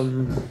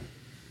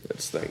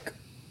 Let's think.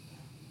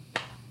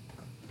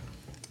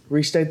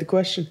 Restate the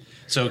question.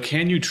 So,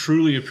 can you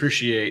truly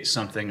appreciate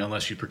something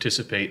unless you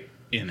participate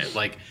in it?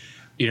 Like,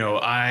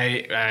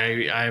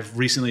 I've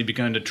recently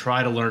begun to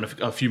try to learn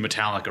a few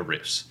Metallica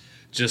riffs,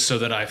 just so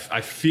that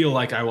I feel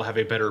like I will have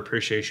a better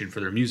appreciation for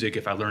their music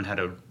if I learn how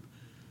to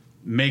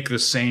make the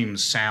same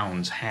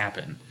sounds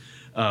happen.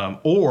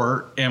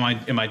 Or am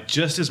I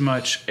just as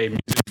much a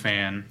music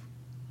fan?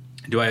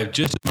 Do I have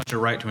just as much a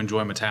right to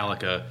enjoy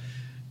Metallica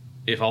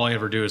if all I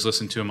ever do is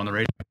listen to them on the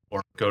radio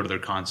or go to their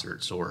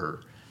concerts?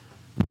 Or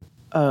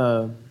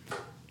I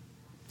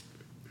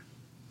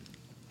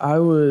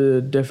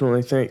would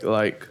definitely think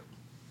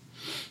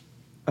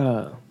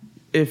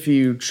if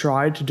you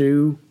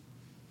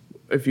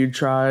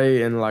try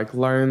and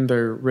learn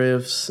their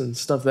riffs and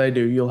stuff they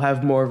do, you'll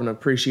have more of an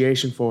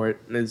appreciation for it.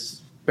 And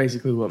it's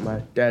basically what my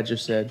dad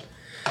just said.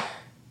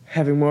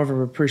 Having more of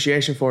an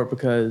appreciation for it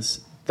because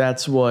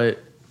that's what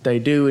they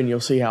do, and you'll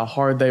see how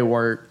hard they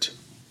worked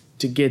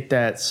to get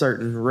that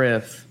certain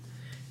riff.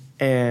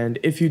 And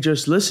if you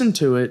just listen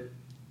to it,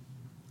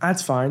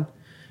 that's fine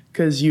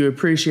because you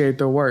appreciate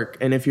their work.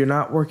 And if you're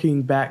not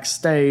working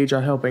backstage or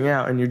helping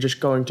out and you're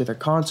just going to their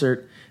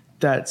concert,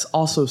 that's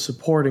also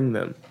supporting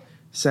them,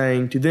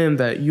 saying to them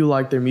that you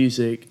like their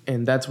music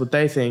and that's what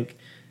they think.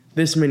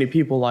 This many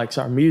people likes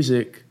our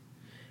music,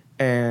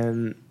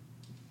 and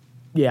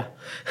yeah.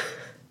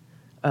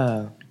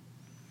 No,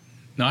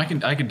 I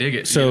can dig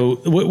it. So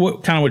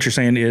what you're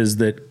saying is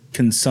that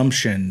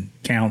consumption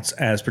counts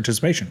as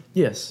participation.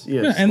 Yes.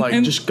 Yeah,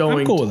 and just going.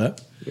 I'm cool with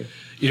that.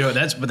 Yeah.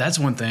 That's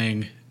one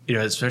thing.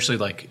 Especially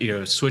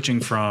switching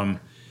from.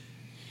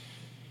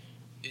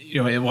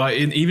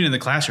 Even in the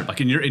classroom,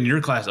 like in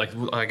your class, like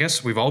I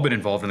guess we've all been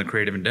involved in the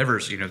creative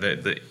endeavors.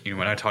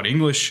 When I taught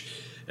English,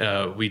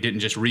 we didn't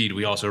just read;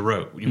 we also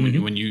wrote.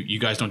 Mm-hmm. When you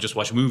guys don't just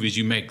watch movies,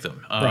 you make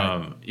them.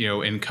 Right.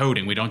 In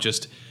coding, we don't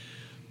just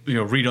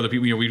read other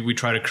people. We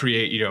try to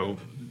create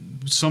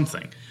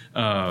something.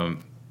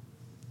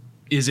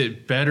 Is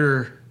it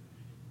better?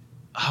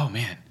 Oh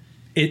man,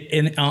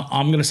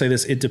 I'm going to say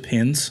this: it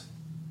depends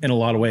in a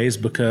lot of ways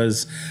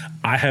because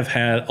I have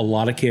had a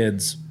lot of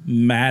kids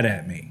mad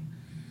at me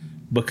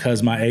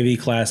because my AV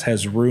class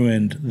has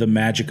ruined the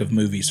magic of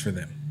movies for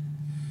them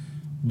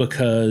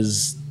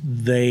because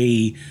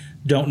they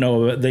didn't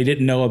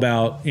know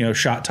about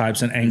shot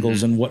types and angles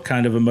mm-hmm. and what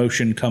kind of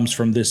emotion comes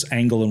from this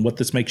angle and what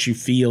this makes you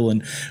feel.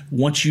 And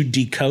once you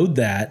decode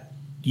that,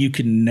 you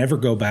can never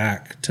go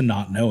back to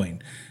not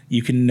knowing.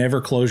 You can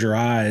never close your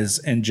eyes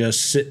and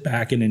just sit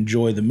back and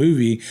enjoy the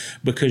movie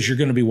because you're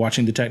going to be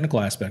watching the technical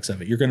aspects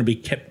of it. You're going to be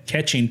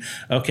catching,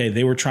 okay,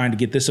 they were trying to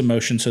get this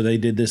emotion, so they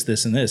did this,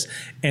 this, and this.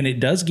 And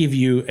it does give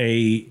you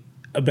a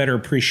better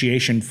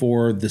appreciation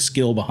for the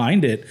skill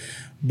behind it,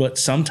 but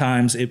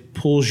sometimes it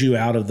pulls you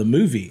out of the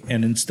movie.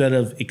 And instead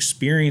of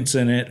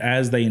experiencing it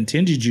as they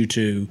intended you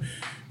to,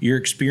 you're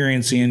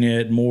experiencing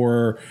it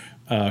more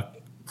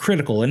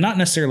critical, and not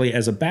necessarily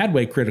as a bad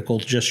way critical,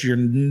 just you're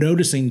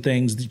noticing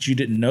things that you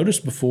didn't notice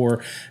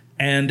before,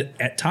 and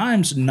at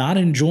times not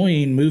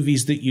enjoying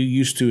movies that you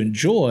used to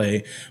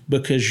enjoy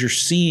because you're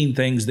seeing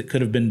things that could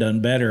have been done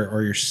better,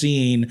 or you're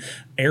seeing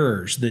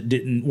errors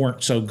that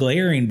weren't so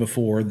glaring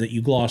before that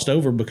you glossed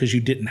over because you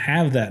didn't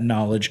have that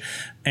knowledge.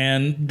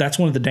 And that's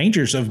one of the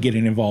dangers of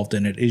getting involved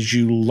in it, is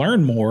you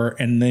learn more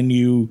and then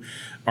you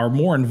are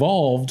more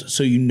involved,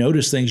 so you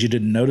notice things you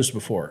didn't notice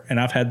before. And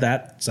I've had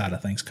that side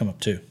of things come up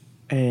too.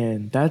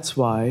 And that's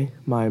why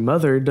my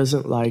mother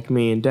doesn't like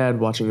me and Dad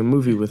watching a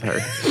movie with her.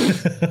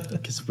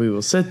 Because we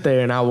will sit there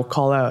and I will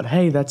call out,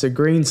 hey, that's a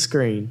green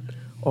screen.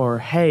 Or,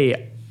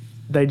 hey,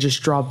 they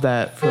just dropped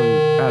that from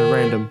out of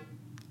random.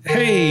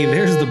 Hey,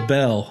 there's the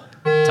bell.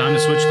 Time to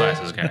switch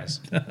classes, guys.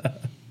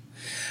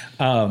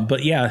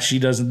 But yeah, she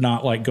does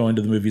not like going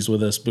to the movies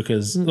with us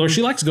because, or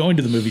she likes going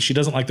to the movies. She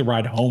doesn't like the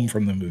ride home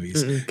from the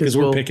movies because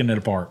we're picking it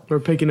apart. We're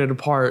picking it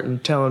apart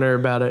and telling her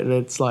about it. And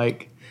it's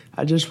like,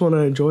 I just want to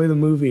enjoy the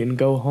movie and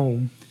go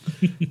home.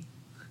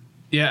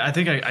 Yeah, I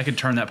think I could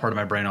turn that part of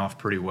my brain off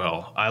pretty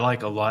well. I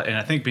like a lot, and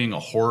I think being a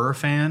horror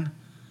fan,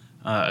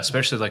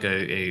 especially like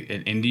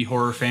an indie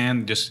horror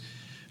fan, just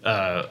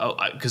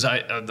because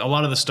a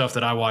lot of the stuff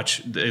that I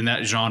watch in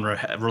that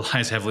genre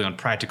relies heavily on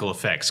practical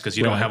effects because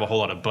you don't have a whole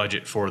lot of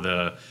budget for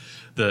the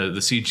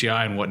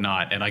CGI and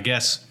whatnot. And I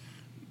guess,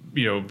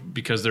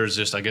 because there's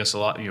just, I guess, a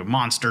lot,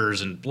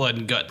 monsters and blood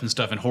and guts and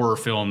stuff in horror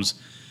films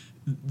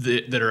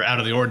that are out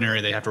of the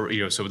ordinary. They have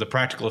to, so the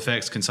practical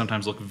effects can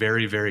sometimes look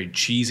very, very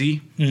cheesy,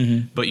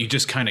 but you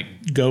just kind of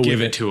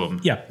give it to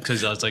them. Yeah.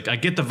 Because I was like, I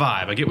get the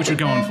vibe. I get what you're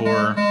going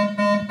for.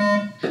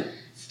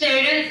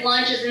 Students,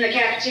 lunch is in the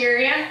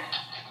cafeteria.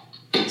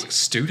 It's like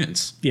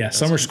students. Yeah,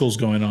 summer school's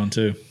going on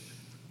too.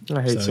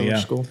 I hate summer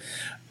school.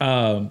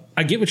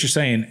 I get what you're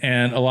saying,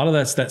 and a lot of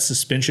that's that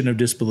suspension of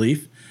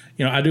disbelief.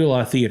 I do a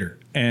lot of theater,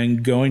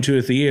 and going to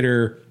a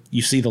theater,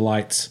 you see the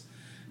lights,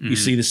 you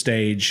see the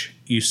stage,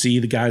 you see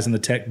the guys in the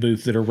tech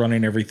booth that are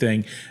running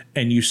everything,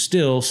 and you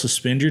still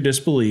suspend your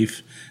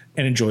disbelief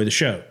and enjoy the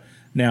show.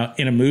 Now,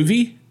 in a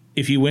movie,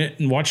 if you went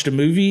and watched a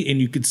movie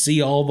and you could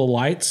see all the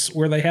lights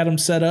where they had them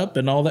set up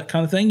and all that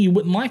kind of thing, you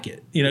wouldn't like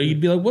it.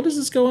 You'd be like, what is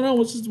this going on?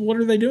 What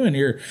are they doing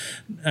here?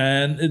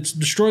 And it's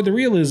destroyed the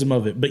realism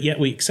of it. But yet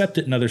we accept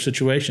it in other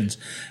situations.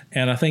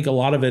 And I think a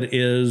lot of it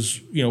is,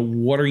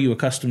 what are you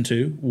accustomed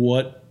to?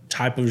 What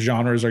type of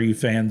genres are you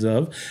fans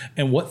of?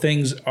 And what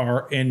things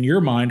are in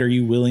your mind are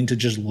you willing to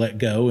just let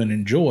go and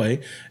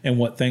enjoy? And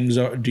what things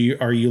are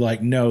you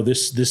like, no,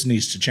 this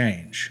needs to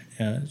change?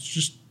 It's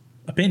just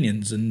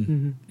opinions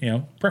and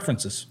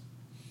preferences.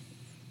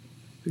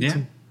 Yeah.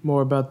 It's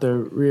more about the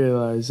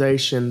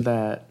realization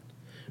that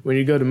when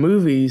you go to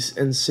movies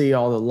and see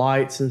all the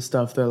lights and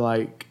stuff, they're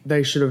like,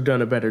 they should have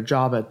done a better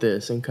job at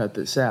this and cut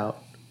this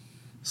out,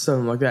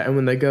 something like that. And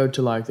when they go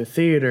to like the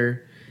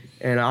theater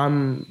and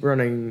I'm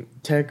running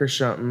tech or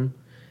something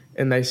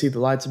and they see the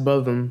lights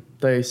above them,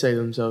 they say to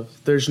themselves,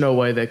 there's no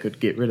way they could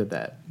get rid of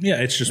that.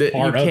 Yeah, it's just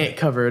part of it. You can't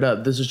cover it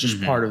up. This is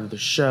just part of the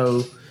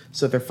show,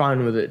 so they're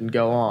fine with it and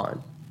go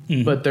on.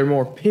 But they're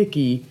more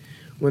picky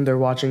when they're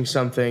watching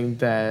something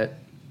that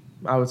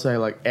I would say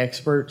like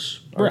experts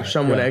or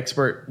someone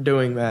expert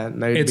doing that.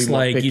 And it's be more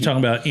like picky. you talking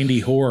about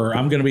indie horror.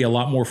 I'm going to be a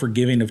lot more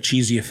forgiving of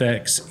cheesy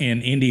effects in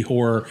indie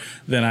horror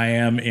than I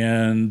am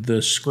in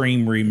the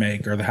Scream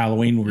remake or the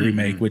Halloween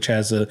remake, which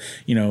has a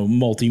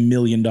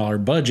multi-million-dollar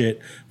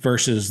budget,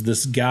 versus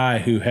this guy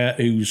who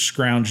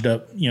scrounged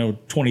up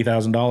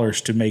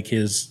 $20,000 to make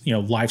his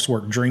life's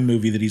work dream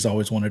movie that he's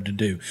always wanted to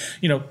do.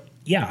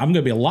 Yeah, I'm going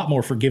to be a lot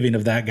more forgiving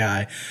of that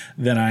guy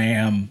than I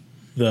am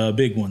the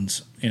big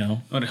ones,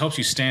 Well, it helps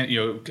you stand,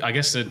 I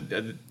guess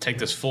to take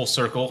this full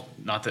circle,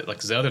 not that, like,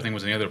 'cause the other thing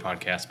was in the other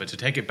podcast, but to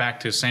take it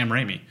back to Sam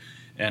Raimi.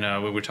 And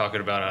we were talking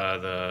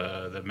about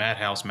the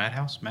Madhouse?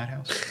 What's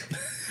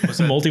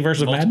that?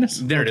 Multiverse of Madness?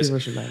 There it is.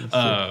 Multiverse of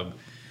Madness,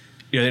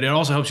 it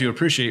also helps you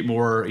appreciate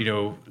more,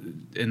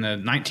 in the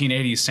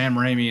 1980s, Sam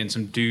Raimi and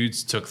some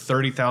dudes took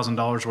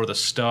 $30,000 worth of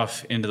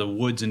stuff into the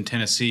woods in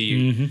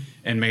Tennessee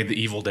and made The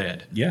Evil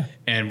Dead. Yeah.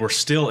 And we're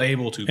still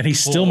able to And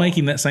he's still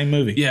making that same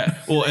movie. Yeah.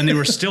 Well, and they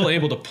were still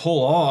able to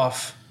pull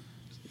off,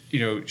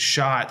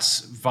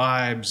 shots,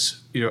 vibes,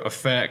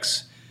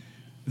 effects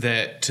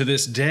that to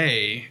this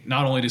day,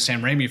 not only do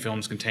Sam Raimi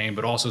films contain,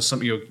 but also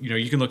some, you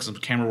can look at some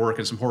camera work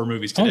and some horror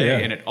movies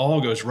today, and it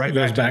all goes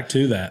back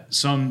to that.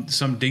 Some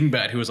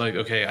dingbat who was like,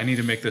 okay, I need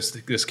to make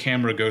this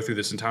camera go through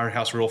this entire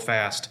house real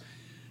fast.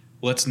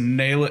 Let's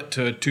nail it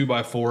to a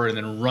 2x4 and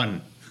then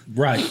run.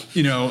 Right.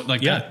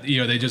 That.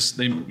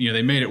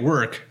 They made it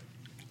work.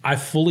 I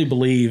fully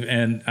believe,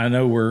 and I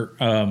know we're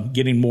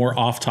getting more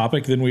off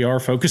topic than we are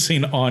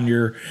focusing on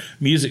your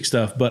music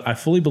stuff, but I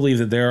fully believe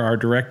that there are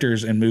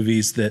directors and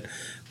movies that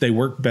they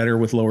work better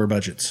with lower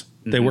budgets.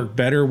 They work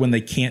better when they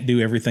can't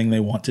do everything they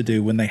want to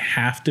do, when they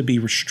have to be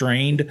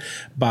restrained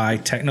by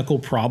technical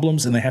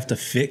problems and they have to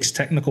fix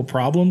technical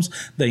problems.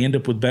 They end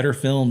up with better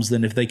films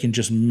than if they can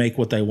just make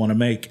what they want to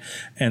make.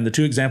 And the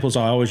two examples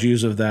I always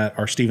use of that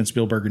are Steven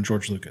Spielberg and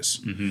George Lucas.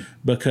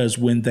 Because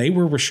when they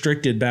were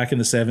restricted back in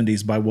the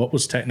 70s by what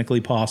was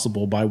technically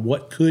possible, by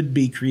what could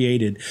be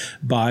created,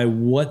 by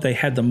what they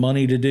had the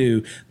money to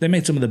do, they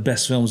made some of the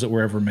best films that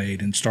were ever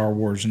made in Star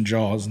Wars and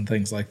Jaws and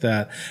things like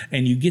that.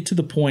 And you get to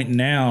the point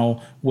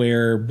now where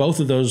both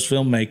of those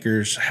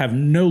filmmakers have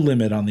no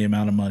limit on the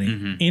amount of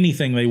money.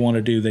 Anything they want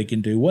to do, they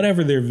can do.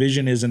 Whatever their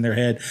vision is in their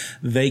head,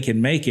 they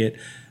can make it.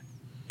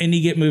 And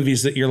you get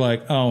movies that you're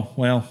like, oh,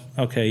 well,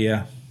 okay,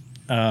 yeah.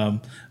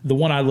 The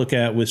one I look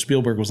at with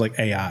Spielberg was like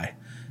AI.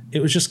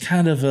 It was just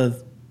kind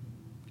of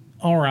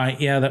all right,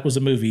 yeah, that was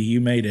a movie.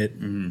 You made it.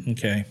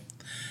 Okay.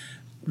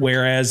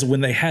 Whereas when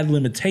they had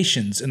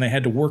limitations and they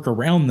had to work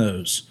around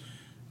those,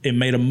 it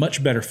made a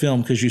much better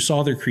film because you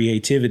saw their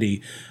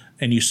creativity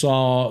and you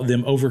saw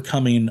them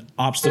overcoming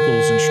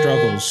obstacles and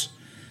struggles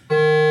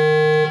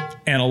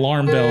and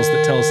alarm bells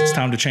that tell us it's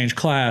time to change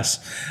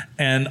class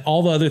and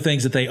all the other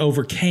things that they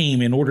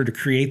overcame in order to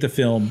create the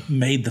film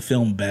made the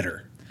film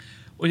better.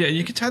 Well, yeah,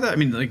 you can tie that. I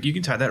mean, like you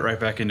can tie that right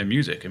back into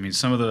music. I mean,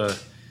 some of the,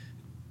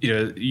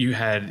 you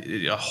had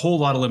a whole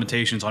lot of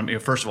limitations on.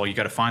 First of all, you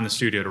got to find the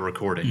studio to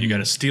record it. You got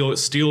to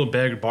steal,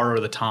 beg,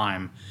 borrow the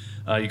time.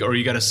 Or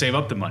you got to save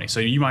up the money.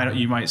 So you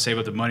might save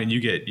up the money and you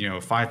get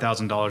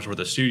 $5,000 worth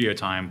of studio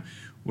time,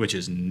 which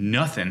is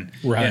nothing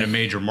in a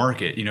major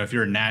market. If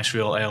you're in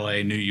Nashville,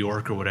 LA, New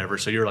York, or whatever.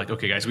 So you're like,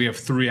 okay, guys, we have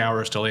 3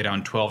 hours to lay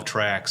down 12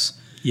 tracks.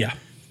 Yeah.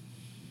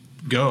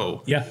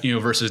 Go. Yeah.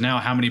 Versus now,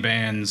 how many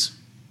bands?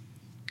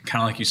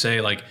 Kind of like you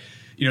say, like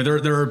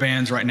there are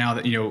bands right now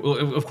that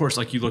of course,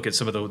 like you look at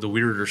some of the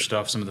weirder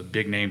stuff, some of the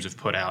big names have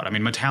put out. I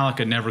mean,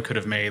 Metallica never could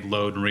have made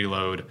Load and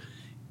Reload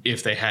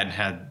if they hadn't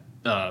had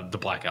the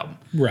Black Album.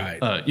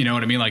 Right. You know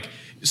what I mean? Like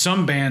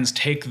some bands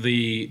take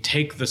the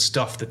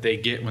stuff that they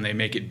get when they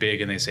make it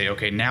big and they say,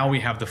 okay, now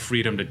we have the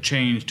freedom to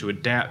change, to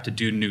adapt, to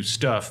do new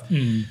stuff.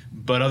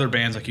 But other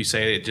bands, like you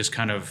say, it just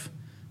kind of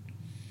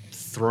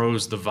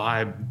throws the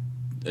vibe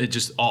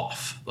just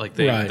off. Like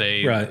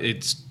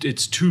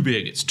it's too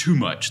big, it's too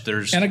much.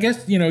 And I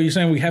guess you're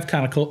saying we have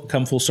kind of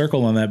come full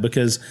circle on that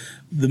because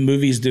the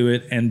movies do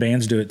it and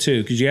bands do it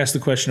too. Because you asked the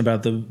question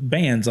about the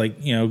bands, like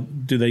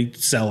do they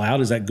sell out?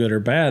 Is that good or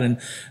bad?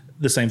 And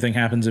the same thing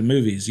happens in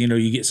movies.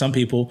 You get some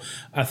people.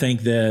 I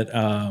think that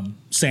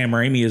Sam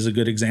Raimi is a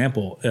good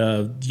example.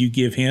 You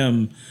give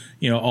him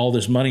all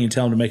this money and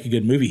tell him to make a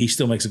good movie, he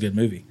still makes a good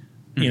movie.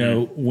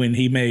 When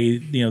he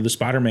made, the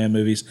Spider-Man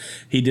movies,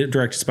 he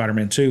directed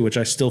Spider-Man 2, which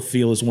I still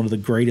feel is one of the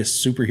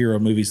greatest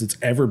superhero movies that's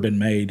ever been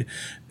made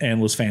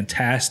and was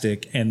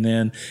fantastic. And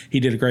then he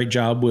did a great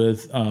job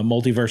with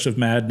Multiverse of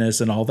Madness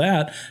and all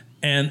that.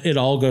 And it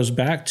all goes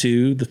back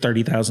to the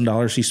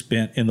 $30,000 he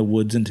spent in the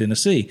woods in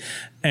Tennessee.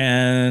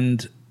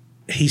 And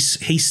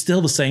he's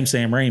still the same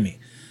Sam Raimi.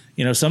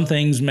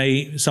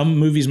 Some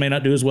movies may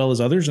not do as well as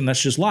others, and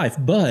that's just life.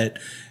 But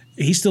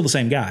he's still the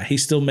same guy.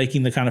 He's still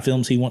making the kind of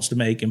films he wants to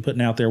make and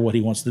putting out there what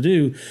he wants to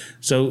do.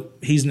 So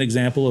he's an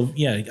example of,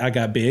 I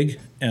got big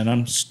and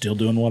I'm still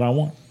doing what I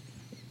want.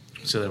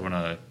 So they want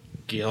to,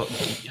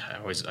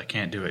 I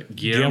can't do it.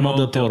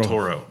 Guillermo del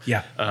Toro.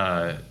 Yeah.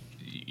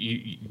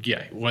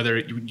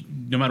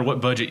 No matter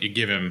what budget you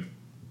give him,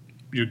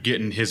 you're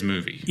getting his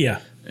movie.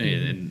 Yeah.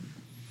 And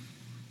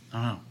I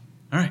don't know.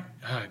 All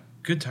right.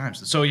 Good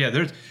times. So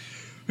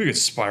we could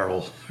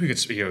spiral.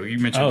 You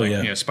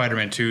mentioned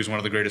Spider-Man 2 is one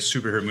of the greatest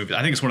superhero movies.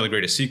 I think it's one of the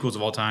greatest sequels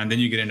of all time. Then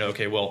you get into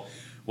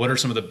what are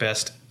some of the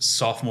best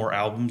sophomore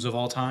albums of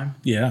all time?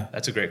 Yeah,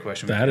 that's a great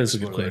question. That is a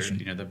good question.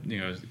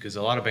 Because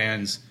a lot of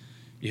bands,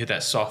 you hit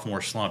that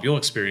sophomore slump. You'll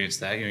experience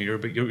that.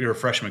 You're a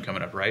freshman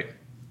coming up, right?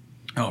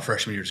 Oh,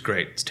 freshman year is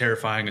great. It's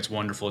terrifying. It's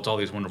wonderful. It's all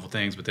these wonderful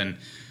things. But then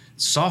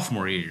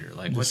sophomore year,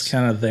 like what's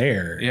kind of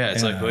there? Yeah,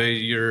 it's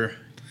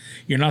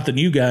you're not the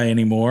new guy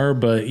anymore,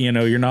 but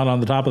you're not on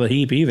the top of the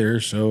heap either.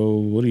 So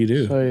what do you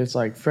do? So it's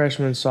like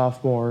freshman,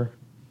 sophomore,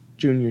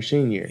 junior,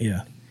 senior.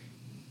 Yeah.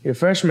 You're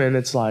freshman,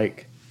 it's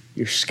like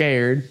you're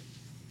scared,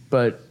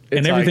 but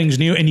and everything's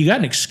new, and you got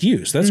an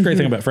excuse. That's the great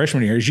thing about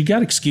freshman year is you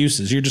got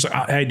excuses. You're just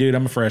like, hey, dude,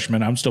 I'm a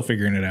freshman. I'm still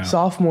figuring it out.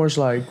 Sophomore's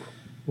like,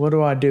 what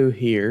do I do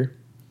here?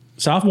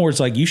 Sophomore's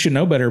like, you should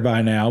know better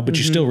by now, but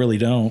you still really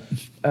don't.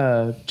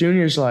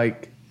 Junior's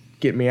like,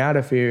 get me out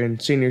of here, and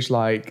senior's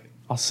like,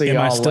 I'll see y'all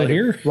later. Am I still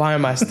here? Why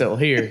am I still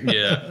here?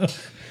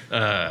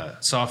 Yeah.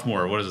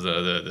 Sophomore, what is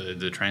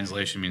the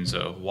translation means?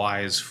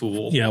 Wise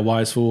fool. Yeah,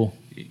 wise fool.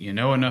 You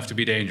know enough to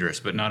be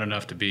dangerous, but not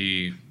enough to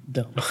be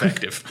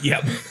effective.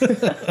 Yep.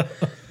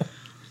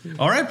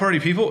 All right, party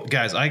people.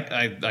 Guys,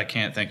 I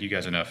can't thank you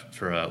guys enough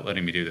for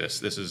letting me do this.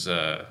 This was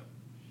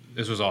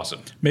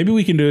awesome. Maybe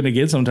we can do it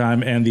again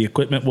sometime, and the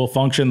equipment will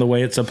function the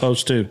way it's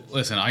supposed to.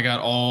 Listen, I got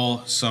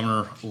all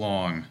summer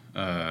long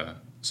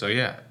So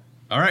yeah.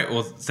 All right.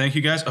 Well, thank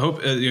you guys. I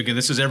hope again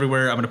this is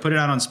everywhere. I'm going to put it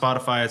out on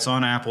Spotify. It's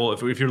on Apple.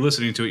 If you're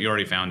listening to it, you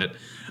already found it.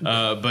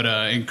 But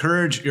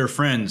encourage your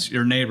friends,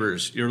 your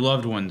neighbors, your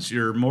loved ones,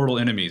 your mortal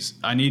enemies.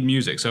 I need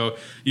music. So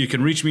you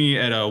can reach me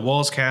at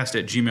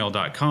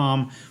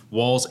wallscast@gmail.com,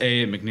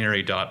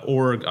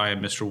 wallsa@mcnairy.org. I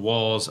am Mr.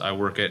 Walls. I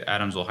work at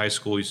Adamsville High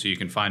School, so you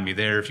can find me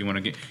there if you want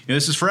to get.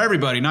 This is for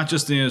everybody, not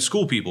just the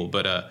school people.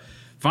 But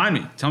find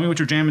me. Tell me what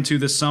you're jamming to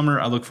this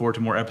summer. I look forward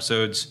to more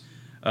episodes.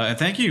 And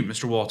thank you,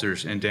 Mr.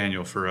 Walters and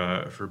Daniel,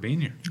 for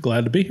being here.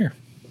 Glad to be here.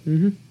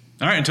 Mm-hmm.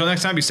 All right, until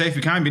next time, be safe,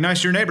 be kind, be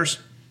nice to your neighbors.